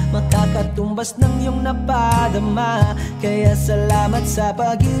makakagawa, makakatumbas ng iyong napadama. Kaya salamat sa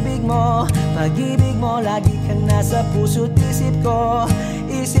pag-ibig mo. Pag-ibig mo, lagi kang nasa puso't isip ko.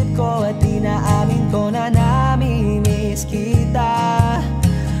 Isip ko at inaamin ko na namimiss kita.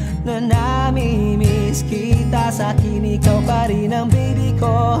 Na namimiss kita. Sa akin ikaw pa rin ang baby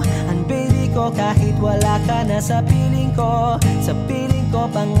ko. Ang baby ko kahit wala ka na sa piling ko. Sa piling ko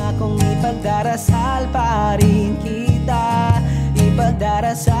pangakong ipagdarasal pa rin kita.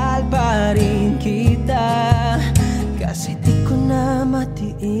 Ipagdarasal pa rin kita. Kasi di ko na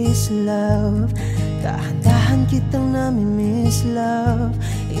matiis love. Dahan-dahan kitang namimiss love.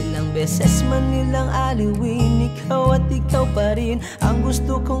 Ilang beses man nilang aliwin, ikaw at ikaw pa rin ang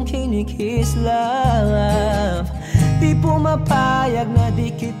gusto kong kinikiss love. Di pumapayag na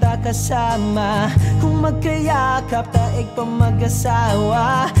di kita kasama. Kung magkayakap taig pa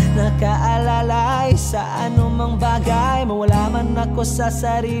mag-asawa. Nakaalalay sa anumang bagay. Mawala man ako sa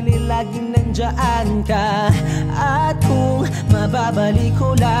sarili, laging nandiyan ka. At kung mababalik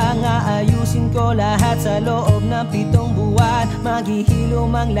ko lang, aayusin ko lahat sa loob ng 7 buwan.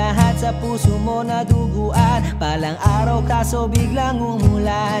 Maghihilom ang lahat sa puso mo na duguan. Palang araw kaso biglang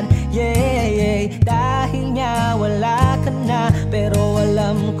umulan. Yeah, yeah. Dahil nga wala ka na, pero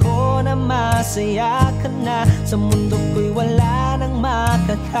alam ko na masaya ka na. Sa mundo ko'y wala nang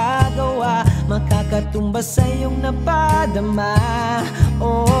makakagawa, makakatumbas sa iyong napadama.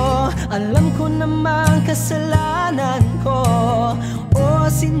 Oh, alam ko namang kasalanan ko. Oh,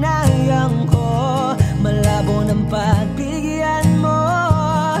 sinayang ko. Malabo ng pagbigyan mo,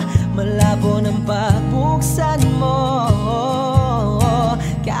 malabo ng pagbuksan mo.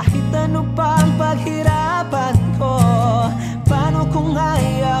 Kahit ano pang paghirapan ko, paano kung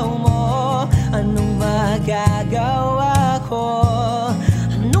ayaw mo? Anong magagawa ko?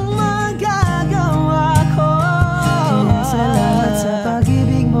 Anong magagawa ko? Kaya salamat sa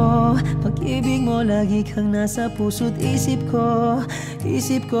pag-ibig mo. Pag-ibig mo, lagi kang nasa puso't isip ko.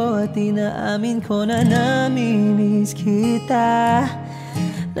 Isip ko at inaamin ko na namimiss kita.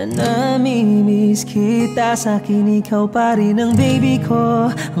 Na namimiss kita. Sa'kin ikaw pa rin ang baby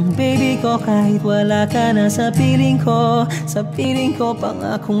ko. Ang baby ko kahit wala ka na sa piling ko. Sa piling ko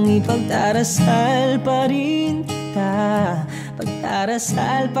pangakong ipagdarasal pa rin kita.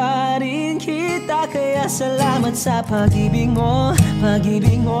 Pagdarasal pa rin kita. Kaya salamat sa pag-ibig mo.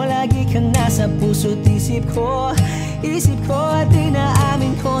 Pag-ibig mo, lagi kang nasa puso't isip ko. Isip ko at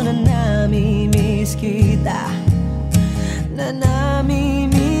inaamin ko na namimiss kita. Na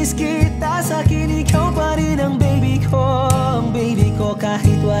namimiss kita. Sa'kin ikaw pa rin ang baby ko. Ang baby ko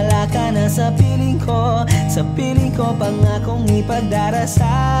kahit wala ka na sa piling ko. Sa piling ko pangakong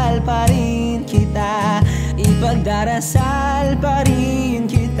ipagdarasal pa rin kita. Ipagdarasal pa rin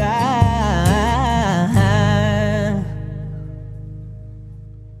kita.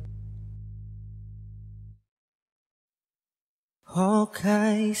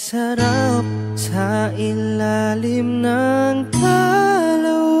 Okay, sarap sa ilalim ng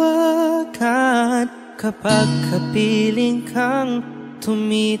kalawakan. Kapag kapiling kang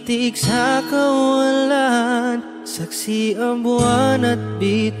tumitig sa kawalan. Saksi ang buwan at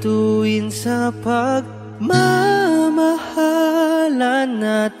bituin sa pagmamahalan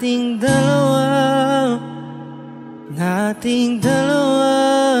nating dalawa. Nating dalawa.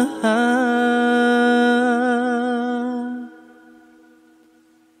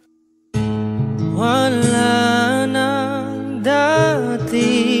 Wala nang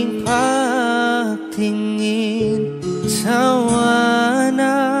dating pagtingin. Sawa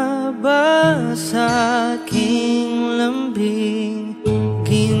na ba sa aking lambing?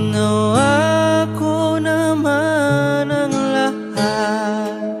 Ginawa ko naman ang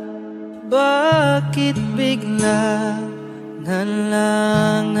lahat. Bakit bigla na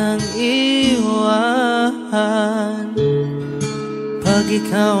lang ang iwan? Pag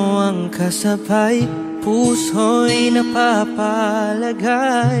ikaw ang kasabay, puso'y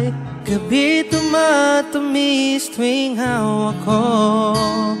napapalagay. Gabi tumatamis tuwing hawak ko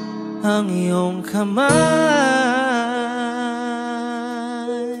ang iyong kamay.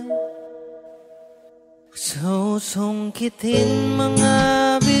 Susungkitin mga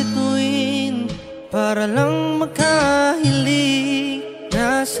bituin para lang makahiling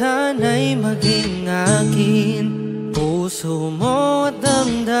na sana'y maging akin. Puso mo at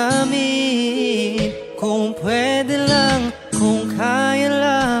damdamin, kung pwede lang, kung kaya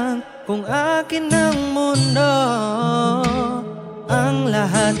lang, kung akin ang mundo, ang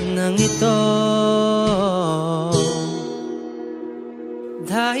lahat ng ito.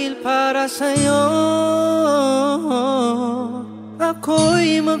 Dahil para sa'yo,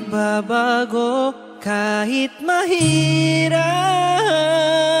 ako'y magbabago kahit mahirap.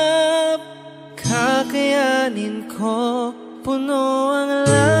 Kakayanin ko, puno ang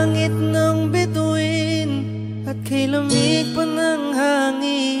langit ng bituin, at kay lamig pa ng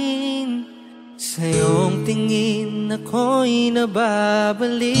hangin. Sa iyong tingin ako'y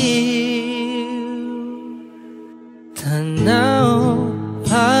nababaliw. Tanaw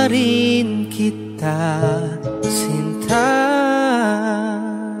pa rin kita, sinta.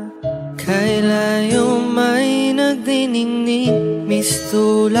 Kay layo may nagdiningning,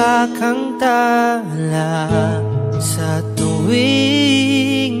 mistula kang tala. Sa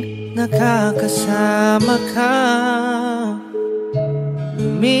tuwing nakakasama ka,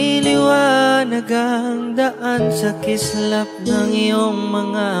 lumiliwanag ang daan sa kislap ng iyong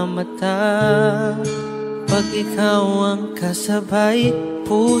mga mata. Pag ikaw ang kasabay,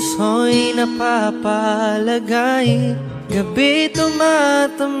 puso'y napapalagay. Gabi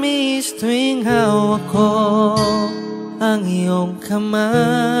tumatamis tuwing hawak ko ang iyong kamay.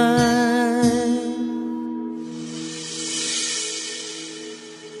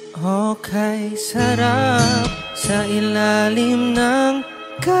 Okay, sarap sa ilalim ng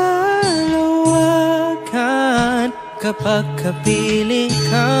kalawakan, kapag kapiling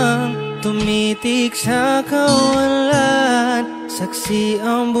kang tumitig sa kawalan. Saksi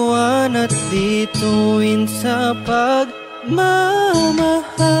ang buwan at bituin sa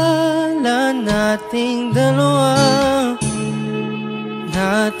pagmamahalan nating dalawa,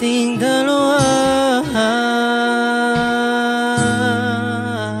 nating dalawa.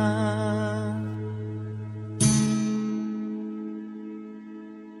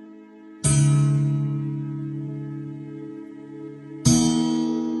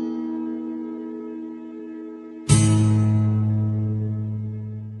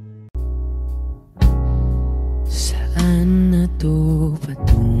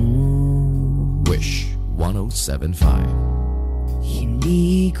 Wish 107.5.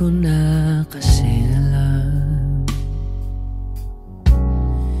 Hindi ko na kasi alam,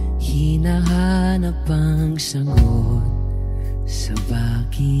 hinahanap ang sagot sa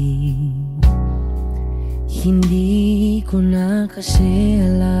bakit. Hindi ko na kasi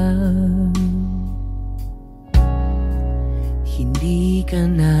alam, hindi ka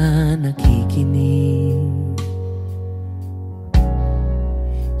na nakikinig,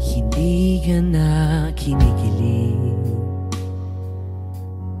 hindi ka na kinikilig,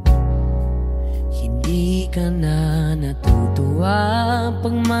 hindi ka na natutuwa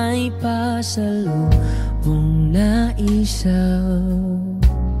pag may pasalubong na isaw.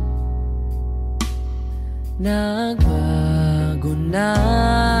 Nagbago na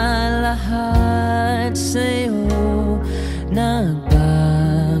lahat sa'yo,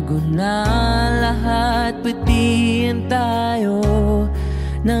 nagbago na lahat, pati yan tayo.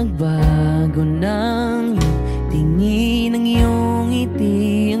 Nagbago ng iyong tingin, ang iyong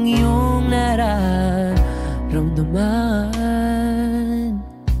ngiti, ang iyong nararamdaman.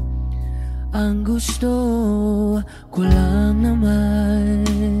 Ang gusto ko lang naman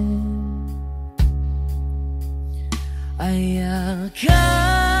ay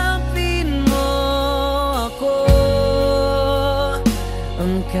yakapin mo ako,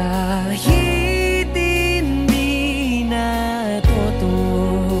 ang kahit hindi na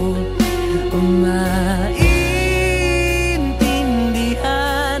totoo,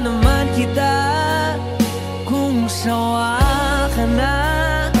 maintindihan naman kita kung sawa ka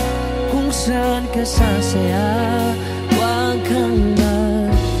na, kung saan ka sasaya. Huwag kang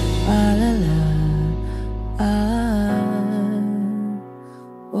mag-alala,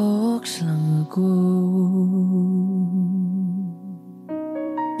 oks lang ako.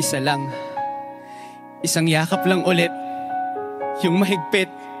 Isa lang, isang yakap lang ulit, yung mahigpit,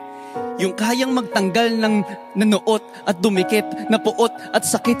 Yung kayang magtanggal ng nanuot at dumikit, napuot at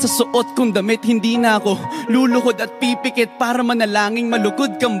sakit sa suot kong damit. Hindi na ako luluhod at pipikit para manalangin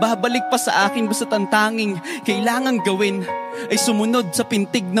malugod kang babalik pa sa akin. Basta tantanging kailangang gawin ay sumunod sa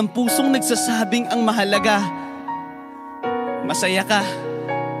pintig ng pusong nagsasabing ang mahalaga masaya ka.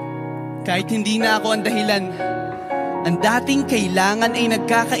 Kahit hindi na ako ang dahilan, ang dating kailangan ay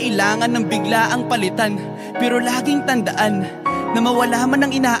nagkakailangan ng biglaang palitan. Pero laging tandaan na mawala man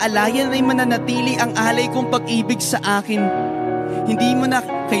ang inaalayan ay mananatili ang alay kong pag-ibig sa akin. Hindi mo na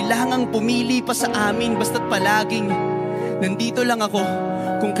kailangang pumili pa sa amin, basta't palaging nandito lang ako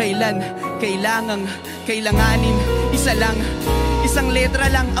kung kailan kailanganin. Isa lang, isang letra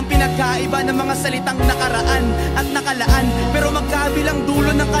lang ang pinagkaiba ng mga salitang nakaraan at nakalaan. Pero magkabilang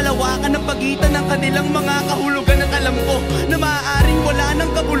dulo ng kalawakan ng pagitan ng kanilang mga kahulugan. At alam ko na maaaring wala ng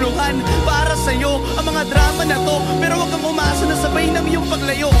kabuluhan para sa'yo ang mga drama na to. Pero wag kang umasa na sabay ng iyong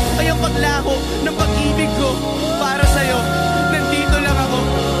paglayo ay ang paglaho ng pag-ibig ko para sa'yo. Nandito lang ako,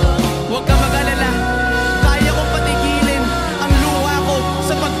 huwag kang mag-alala. Kaya kong patigilin ang luha ko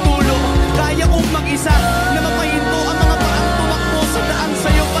sa pagtulog. Kaya kong mag-isa na mapahinto ang mga paang tumakbo sa daan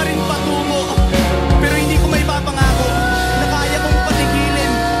sa'yo pa rin patungo. Pero hindi ko may papangako na kaya kong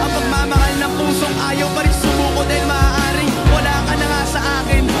patigilin ang pagmamahal ng pusong ayaw pa rin sumuko. Dahil maaaring wala ka na nga sa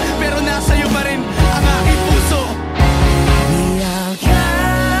akin, pero nasa'yo pa rin ang aking puso.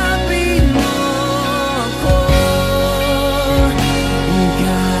 Yakapin mo ako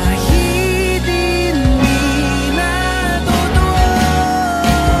kahit hindi na totoo.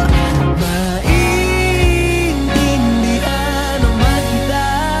 Maintindihan naman kita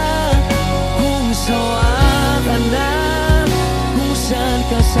kung sawa ka na, kung saan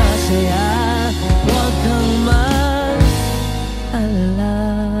ka sasaya. Huwag kang mag-alala.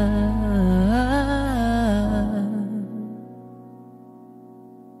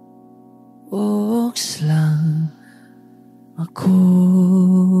 Oks lang ako.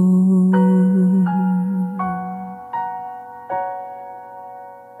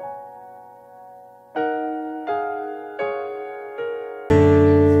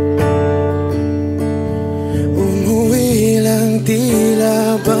 Umuwi lang,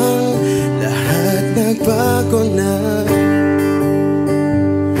 tila bang lahat nagbago na.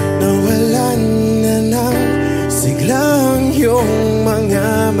 Nawalan na ng siglang iyong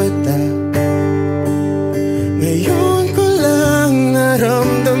mga mata. Ngayon ko lang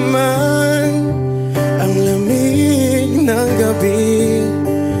naramdaman ang lamig ng gabi.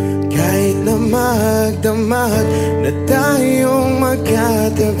 Kahit na magdamag na tayong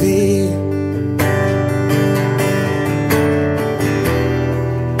magkatabi.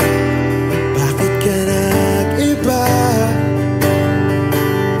 Bakit ka nag-iba?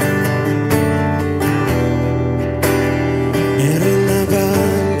 Meron na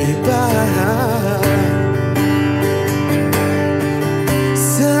bang iba?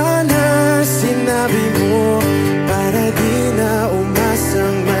 Sana sinabi mo para di na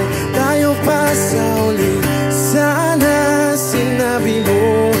umasang may tayo pa sa uli. Sana sinabi mo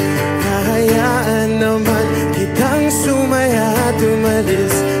hahayaan naman kitang sumaya at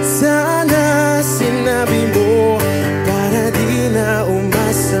umalis. Sana sinabi mo para di na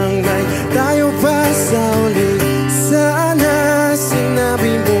umasang may tayo pa sa uli. Sana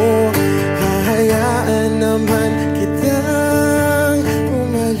sinabi mo hahayaan naman kitang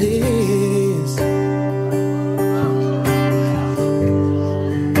umalis.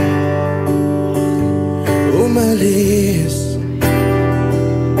 Umalis.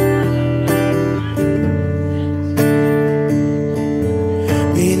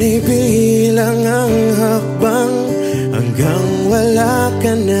 Binibilang ang hakbang hanggang wala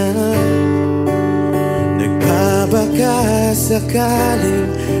ka na. Nagbabaka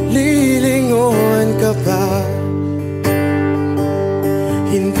sakaling lilingon ka pa.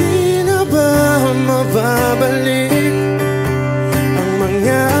 Hindi na ba mababalik ang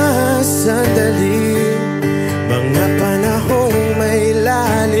mga sandali, mga panahong may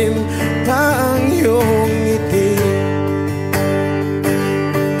lalim pa ang iyong ngiti?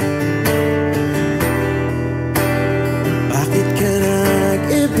 Bakit ka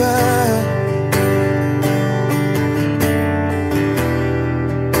nag-iba?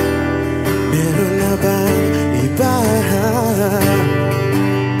 Meron na bang iba?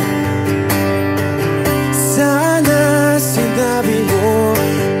 Sana sinabi mo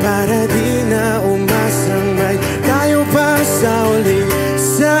para di na umasang may tayo pa sa uli.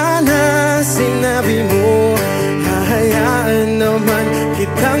 Sana sinabi mo hahayaan naman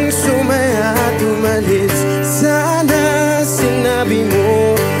kitang sumaya at umalis. Sana sinabi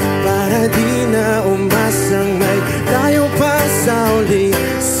mo para di na umasang may tayo pa sa uli.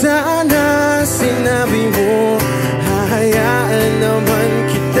 Sana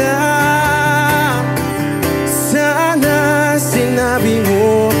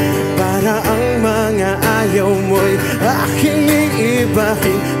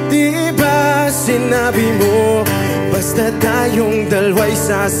sa'kin. Di ba sinabi mo, basta tayong dalawa'y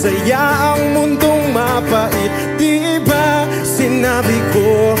sasaya ang mundong mapait. Di ba sinabi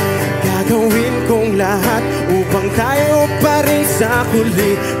ko, gagawin kong lahat upang tayo pa rin sa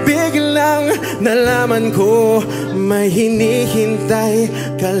huli. Biglang nalaman ko, may hinihintay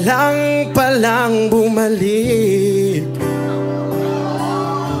ka lang palang bumalik.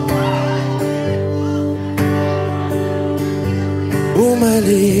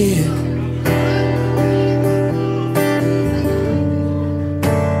 Bumalik.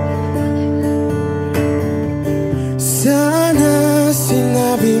 Sana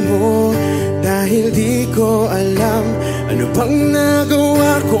sinabi mo, dahil di ko alam ano bang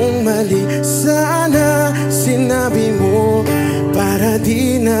nagawa kong mali. Sana sinabi mo, para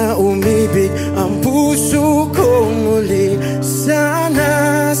di na umibig ang puso ko muli.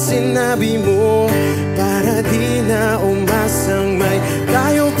 Sana sinabi mo, para di na umasang may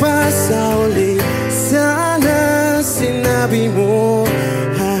tayo pa sa uli. Sana sinabi mo,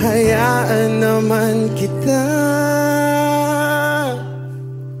 hahayaan naman kita.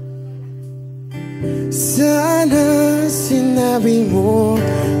 Sana sinabi mo,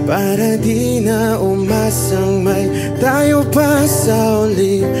 para di na umasang may tayo pa sa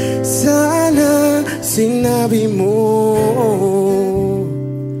uli. Sana sinabi mo.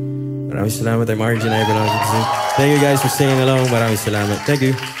 Maraming salamat. I'm Arjun. Thank you guys for singing along. Maraming salamat. Thank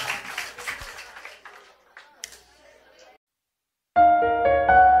you.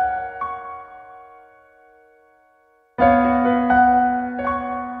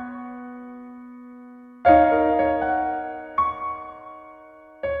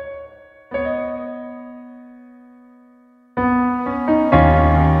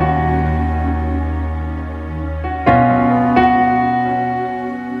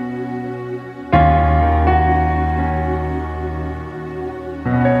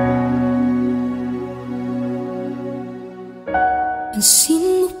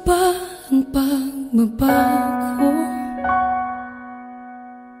 Pansin mo ba ang pagbabago?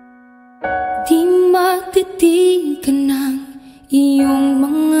 Di matitigan ng iyong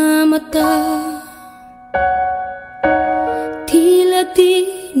mga mata. Tila di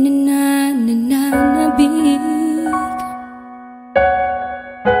nananabig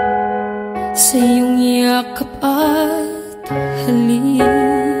sa iyong yakap at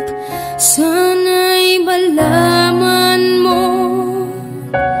halik. Sana'y malaman mo,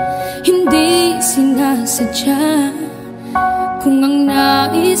 hindi sinasadya. Kung ang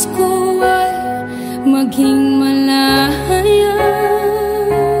nais ko ay maging malaya,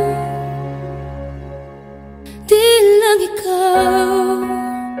 di lang ikaw,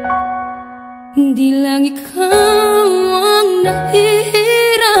 di lang ikaw ang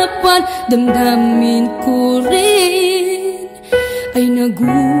nahihirapan. Damdamin ko rin ay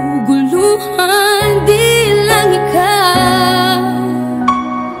naguguluhan. Di lang ikaw,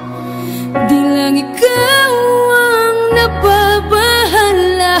 di lang ikaw ang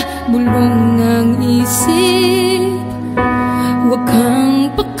nababahala. Bulong ng isip, huwag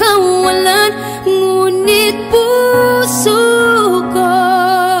kang pakawalan. Ngunit puso ko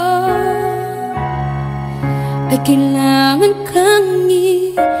ay kailangan kang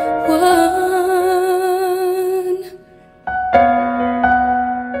iwan.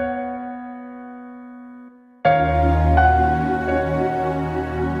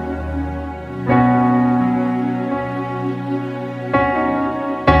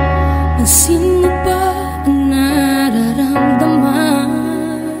 Pansin mo ba ang nararamdaman?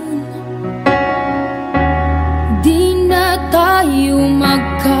 Di na tayo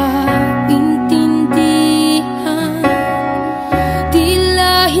magkaintindihan.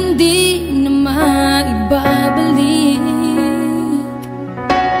 Tila hindi na maibabalik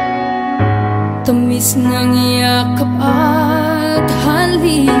tamis ng yakap at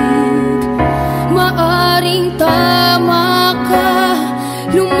halik. Maaring tama ka,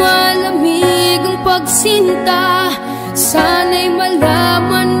 lumalamig ang pagsinta. Sana'y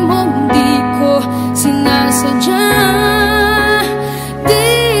malaman mong di ko sinasadya. Di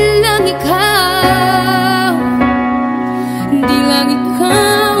lang ikaw, di lang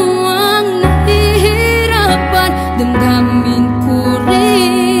ikaw ang nahihirapan. Damdamin ko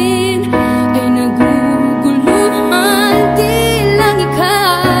rin ay naguguluhan. Di lang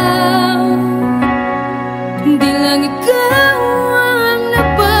ikaw, di lang ikaw ang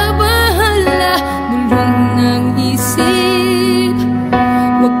nababahala. Bulong ng isip,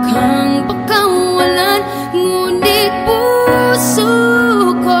 huwag ka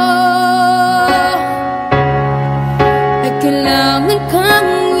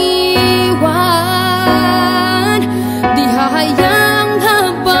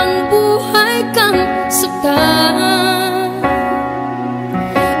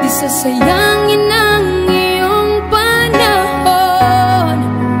sayangin ang iyong panahon.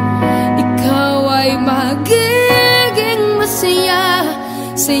 Ikaw ay magiging masaya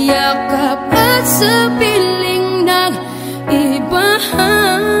sa yakap at sa piling ng iba.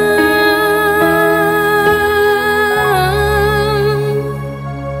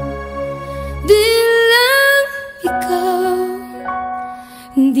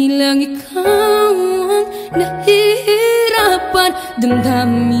 Di lang ikaw ang nahihirapan,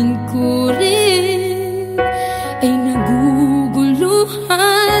 damdamin ko rin ay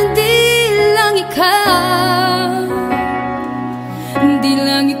naguguluhan. Di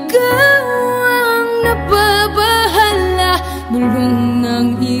lang ikaw ang nababahala, bulong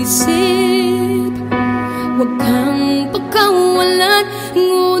ng isip. Huwag kang pagkawalan,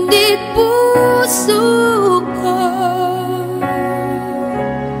 ngunit puso ko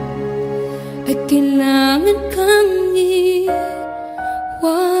ay kailangan kang iwan.